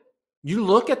Grant, you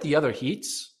look at the other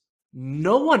heats,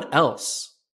 no one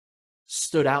else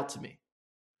stood out to me.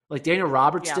 Like Daniel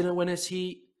Roberts didn't win his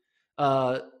heat.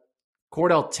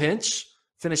 Cordell Tinch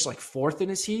finished like 4th in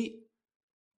his heat.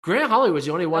 Grant Holloway was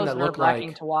the only one that looked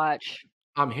like to watch.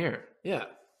 I'm here. Yeah.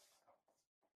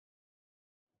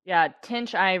 Yeah,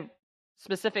 Tinch, I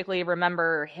specifically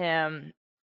remember him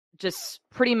just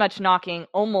pretty much knocking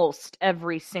almost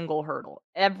every single hurdle.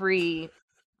 Pretty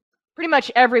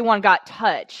much everyone got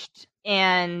touched.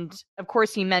 And of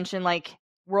course he mentioned like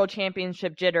world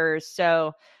championship jitters.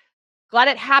 So glad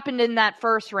it happened in that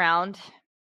first round.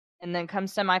 And then come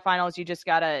semifinals, you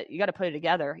gotta put it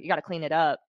together. You gotta clean it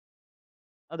up.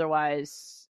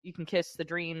 Otherwise, you can kiss the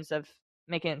dreams of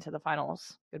making it to the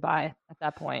finals goodbye at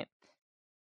that point.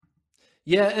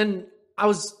 Yeah, and I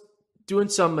was doing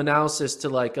some analysis to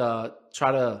like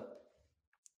try to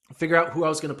figure out who I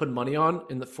was going to put money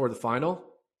on for the final.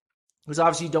 Because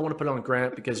obviously you don't want to put it on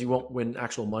Grant because you won't win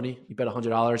actual money. You bet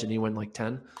 $100 and you win like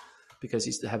 10 because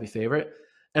he's the heavy favorite.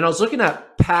 And I was looking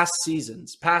at past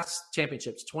seasons, past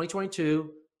championships, 2022,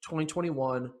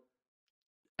 2021,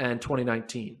 and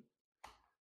 2019.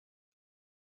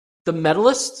 The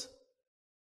medalists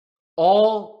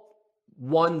all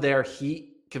won their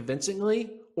heat convincingly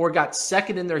or got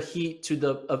second in their heat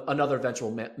to another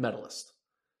eventual medalist.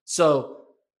 So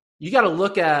you got to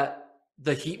look at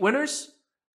the heat winners,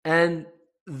 and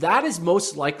that is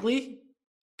most likely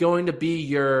going to be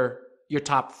your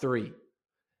top three.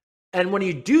 And when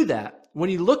you do that, when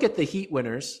you look at the heat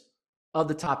winners of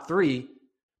the top three,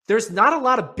 there's not a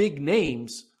lot of big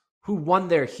names who won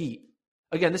their heat.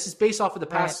 Again, this is based off of the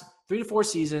past 3 to 4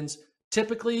 seasons.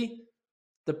 Typically,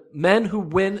 the men who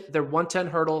win their 110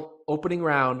 hurdle opening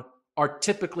round are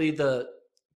typically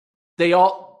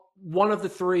one of the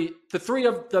three. The three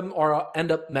of them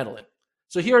end up medaling.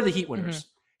 So here are the heat winners.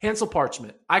 Mm-hmm. Hansel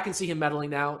Parchment. I can see him medaling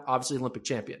now, obviously Olympic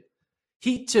champion.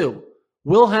 Heat 2,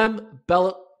 Wilhelm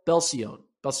Belcione.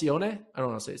 Belcione? I don't know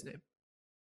how to say his name.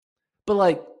 But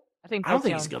I don't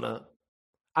think he's gonna.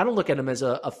 I don't look at him as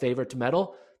a favorite to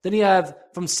medal. Then you have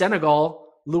from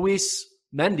Senegal, Luis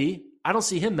Mendy. I don't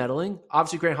see him medaling.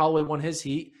 Obviously, Grant Holloway won his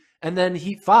heat. And then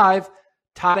heat 5,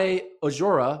 Tade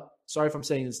Ojora. Sorry if I'm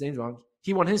saying his name wrong.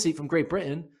 He won his heat from Great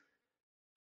Britain.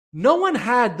 No one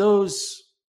had those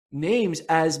names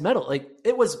as medal.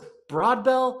 It was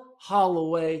Broadbell,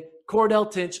 Holloway,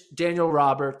 Cordell Tinch, Daniel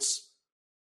Roberts,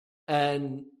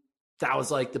 and that was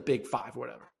the big 5 or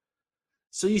whatever.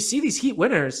 So you see these heat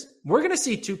winners. We're going to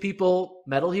see 2 people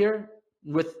medal here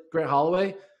with Grant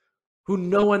Holloway who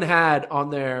no one had on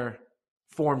their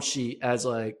form sheet as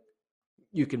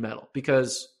you can medal,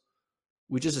 because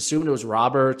we just assumed it was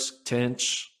Roberts,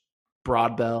 Tinch,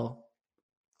 Broadbell.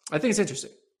 I think it's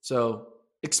interesting. So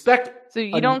expect. So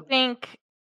you don't think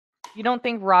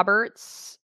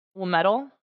Roberts will medal?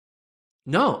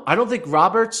 No, I don't think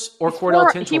Roberts or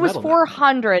Cordell Tinch will medal. He was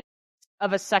 400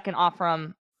 of a second off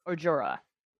from Ojora.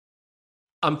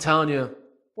 I'm telling you,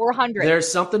 400.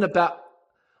 There's something about.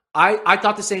 I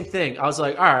thought the same thing. I was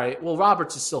like, all right, well,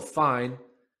 Roberts is still fine.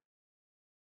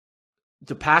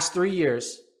 The past 3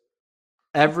 years,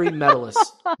 every medalist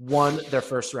won their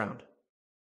first round.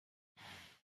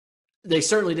 They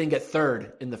certainly didn't get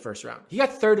third in the first round. He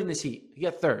got third in his heat. He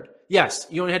got third. Yes,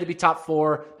 you only had to be top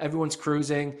 4. Everyone's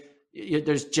cruising.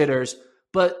 There's jitters.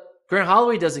 But Grant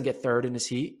Holloway doesn't get third in his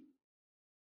heat.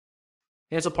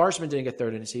 Hansel Parchment didn't get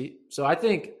third in his heat. So I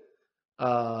think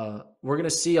we're going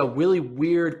to see a really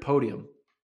weird podium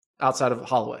outside of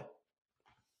Holloway.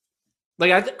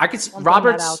 I could see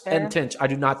Roberts and Tinch. I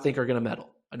do not think are going to medal.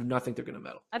 I do not think they're going to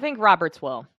medal. I think Roberts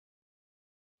will.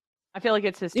 I feel like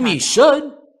it's his time. I mean, he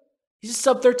should. He's a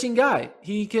sub-13 guy.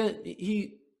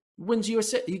 He wins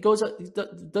USA. He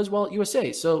does well at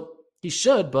USA. So he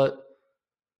should, but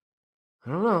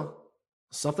I don't know.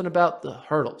 Something about the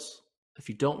hurdles. If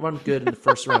you don't run good in the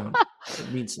first round,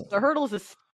 it means something. The hurdles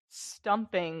is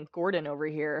stumping Gordon over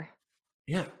here.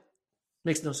 Yeah.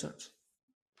 Makes no sense.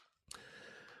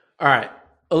 All right.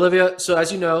 Olivia, so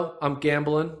as you know, I'm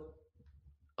gambling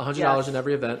 $100 in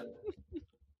every event.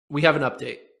 We have an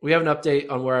update. We have an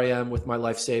update on where I am with my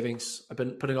life savings. I've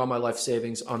been putting all my life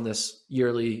savings on this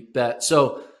yearly bet.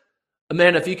 So,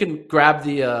 Amanda, if you can grab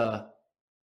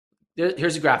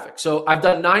here's a graphic. So I've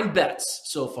done 9 bets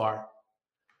so far.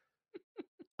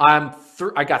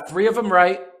 I got 3 of them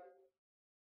right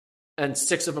and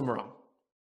 6 of them wrong.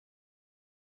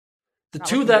 The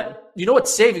 2 that,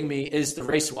 what's saving me is the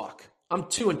race walk. I'm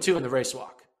 2-2 in the race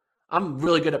walk. I'm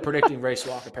really good at predicting race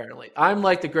walk, apparently. I'm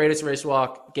the greatest race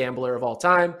walk gambler of all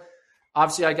time.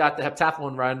 Obviously, I got the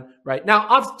heptathlon run right.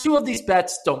 Now, 2 of these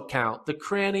bets don't count. The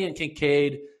Cranny and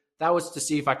Kincaid, that was to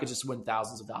see if I could just win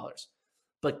thousands of dollars.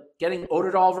 But getting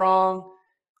Oderdahl wrong,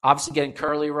 obviously getting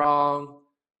Curly wrong,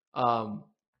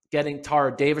 getting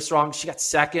Tara Davis wrong. She got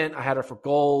second. I had her for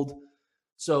gold.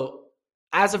 So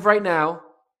as of right now,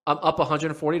 I'm up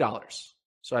 $140.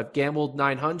 So I've gambled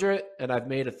 $900 and I've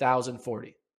made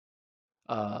 $1,040.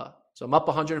 So I'm up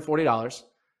 $140.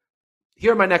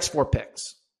 Here are my next 4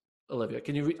 picks. Olivia,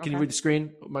 can you read the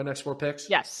screen? My next 4 picks?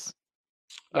 Yes.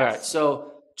 All right.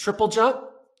 So triple jump,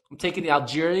 I'm taking the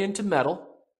Algerian to medal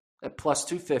at plus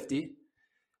 250.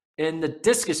 In the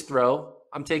discus throw,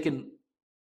 I'm taking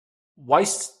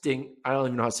Weisting. I don't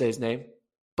even know how to say his name,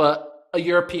 but a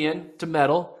European to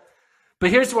medal. But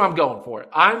here's where I'm going for it.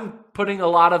 I'm putting a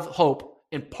lot of hope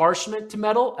in Parchment to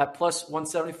medal at plus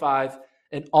 175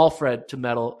 and Alfred to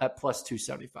medal at plus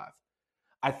 275.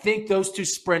 I think those 2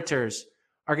 sprinters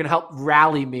are going to help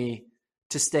rally me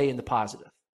to stay in the positive.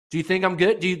 Do you think I'm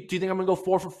good? Do you think I'm going to go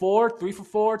 4 for 4, 3 for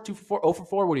 4, 2 for 4, 0 for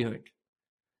 4? What do you think?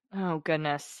 Oh,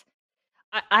 goodness.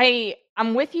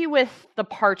 I'm with you with the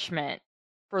Parchment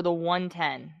for the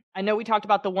 110. I know we talked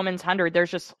about the women's 100.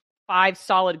 There's just 5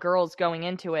 solid girls going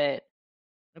into it.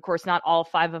 Of course, not all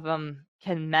 5 of them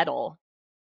can medal.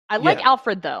 I like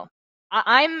Alfred, though.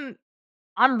 I'm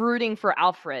I'm rooting for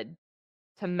Alfred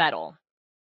to medal.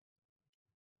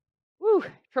 Woo!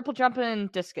 Triple jump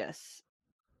and discus.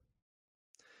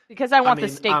 Because I want the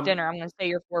steak dinner, I'm going to say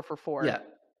you're 4 for 4. Yeah.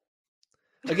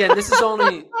 Again, this is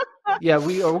only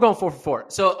we're going 4 for 4.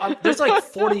 So there's like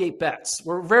 48 bets.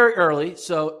 We're very early,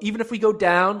 so even if we go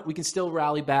down, we can still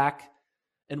rally back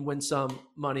and win some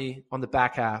money on the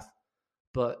back half.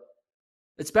 But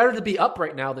it's better to be up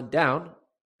right now than down.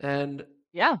 And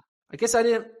yeah, I guess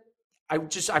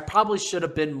I probably should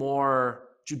have been more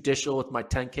judicial with my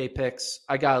 10K picks.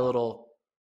 I got a little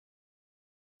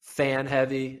fan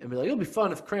heavy and be like, it'll be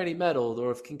fun if Cranny medaled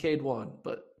or if Kincaid won,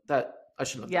 but that I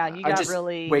shouldn't have. Yeah, done that. you got I just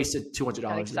really wasted $200.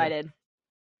 Got excited.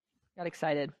 Got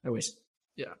excited. I wasted.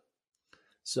 Yeah.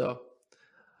 So,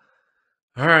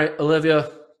 all right,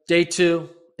 Olivia, day 2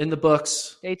 in the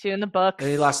books. Day 2 in the books.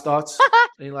 Any last thoughts?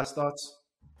 Any last thoughts?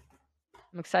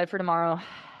 I'm excited for tomorrow.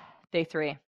 Day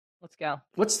 3. Let's go.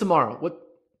 What's tomorrow? What?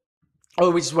 Oh,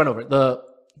 we just went over it. The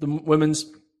women's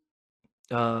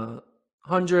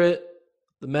 100,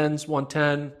 the men's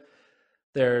 110.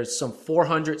 There's some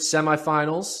 400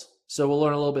 semifinals, so we'll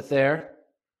learn a little bit there.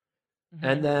 Mm-hmm.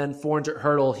 And then 400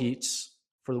 hurdle heats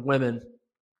for the women.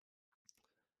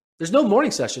 There's no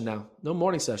morning session now. No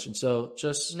morning session, so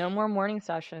just no more morning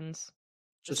sessions.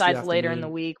 Besides later in the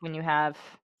week when you have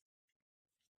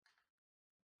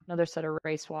another set of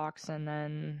race walks and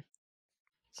then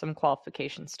some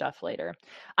qualification stuff later.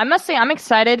 I must say I'm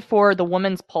excited for the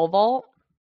women's pole vault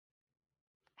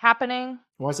happening.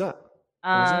 Why is that?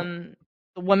 The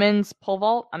women's pole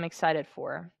vault I'm excited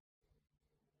for.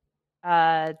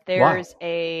 There's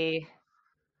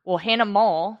Hannah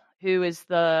Mull, who is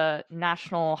the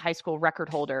national high school record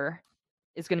holder,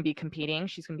 is going to be competing.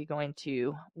 She's going to be going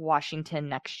to Washington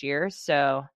next year.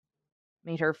 So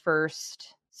made her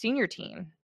first senior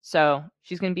team. So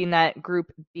she's going to be in that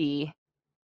group B.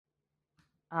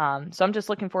 So I'm just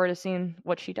looking forward to seeing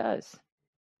what she does.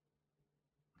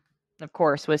 Of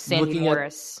course, with Sandy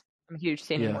Morris. I'm a huge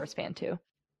Sandy Morris fan too.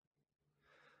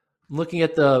 I'm looking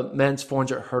at the men's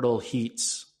 400 hurdle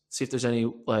heats. See if there's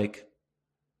any like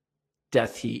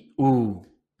death heat. Ooh,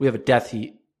 we have a death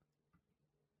heat.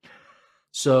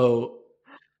 So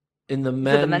in the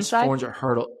men's 400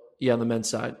 hurdle, on the men's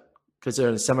side, because they're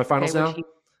in the semifinals now.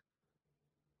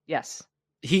 Yes.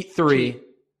 Heat 3.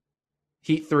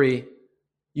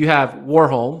 You have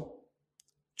Warholm,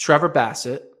 Trevor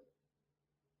Bassett,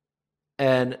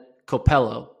 and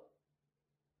Copello.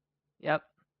 Yep.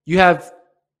 You have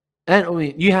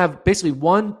basically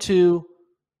 1, 2,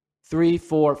 3,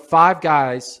 4, 5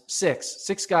 guys,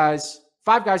 6 guys,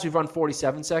 5 guys who've run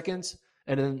 47 seconds,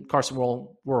 and then Carson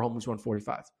Warholm who's run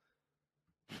 45.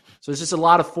 So there's just a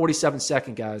lot of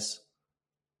 47-second guys.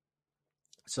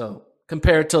 So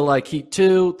compared to like Heat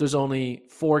 2, there's only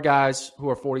 4 guys who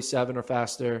are 47 or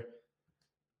faster.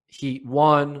 Heat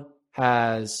 1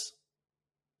 has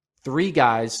 3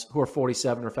 guys who are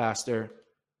 47 or faster.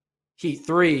 Heat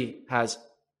 3 has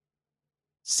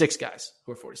 6 guys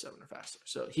who are 47 or faster.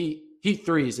 So Heat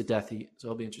 3 is a death heat. So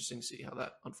it'll be interesting to see how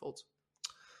that unfolds.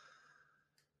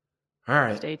 All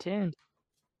right. Stay tuned.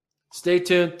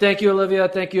 Thank you, Olivia.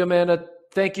 Thank you, Amanda.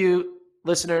 Thank you,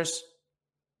 listeners.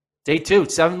 Day 2,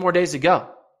 7 more days to go.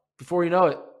 Before you know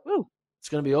it, it's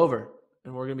going to be over.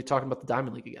 And we're going to be talking about the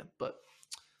Diamond League again. But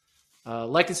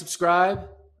like and subscribe.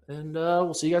 And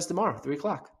we'll see you guys tomorrow, 3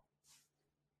 o'clock.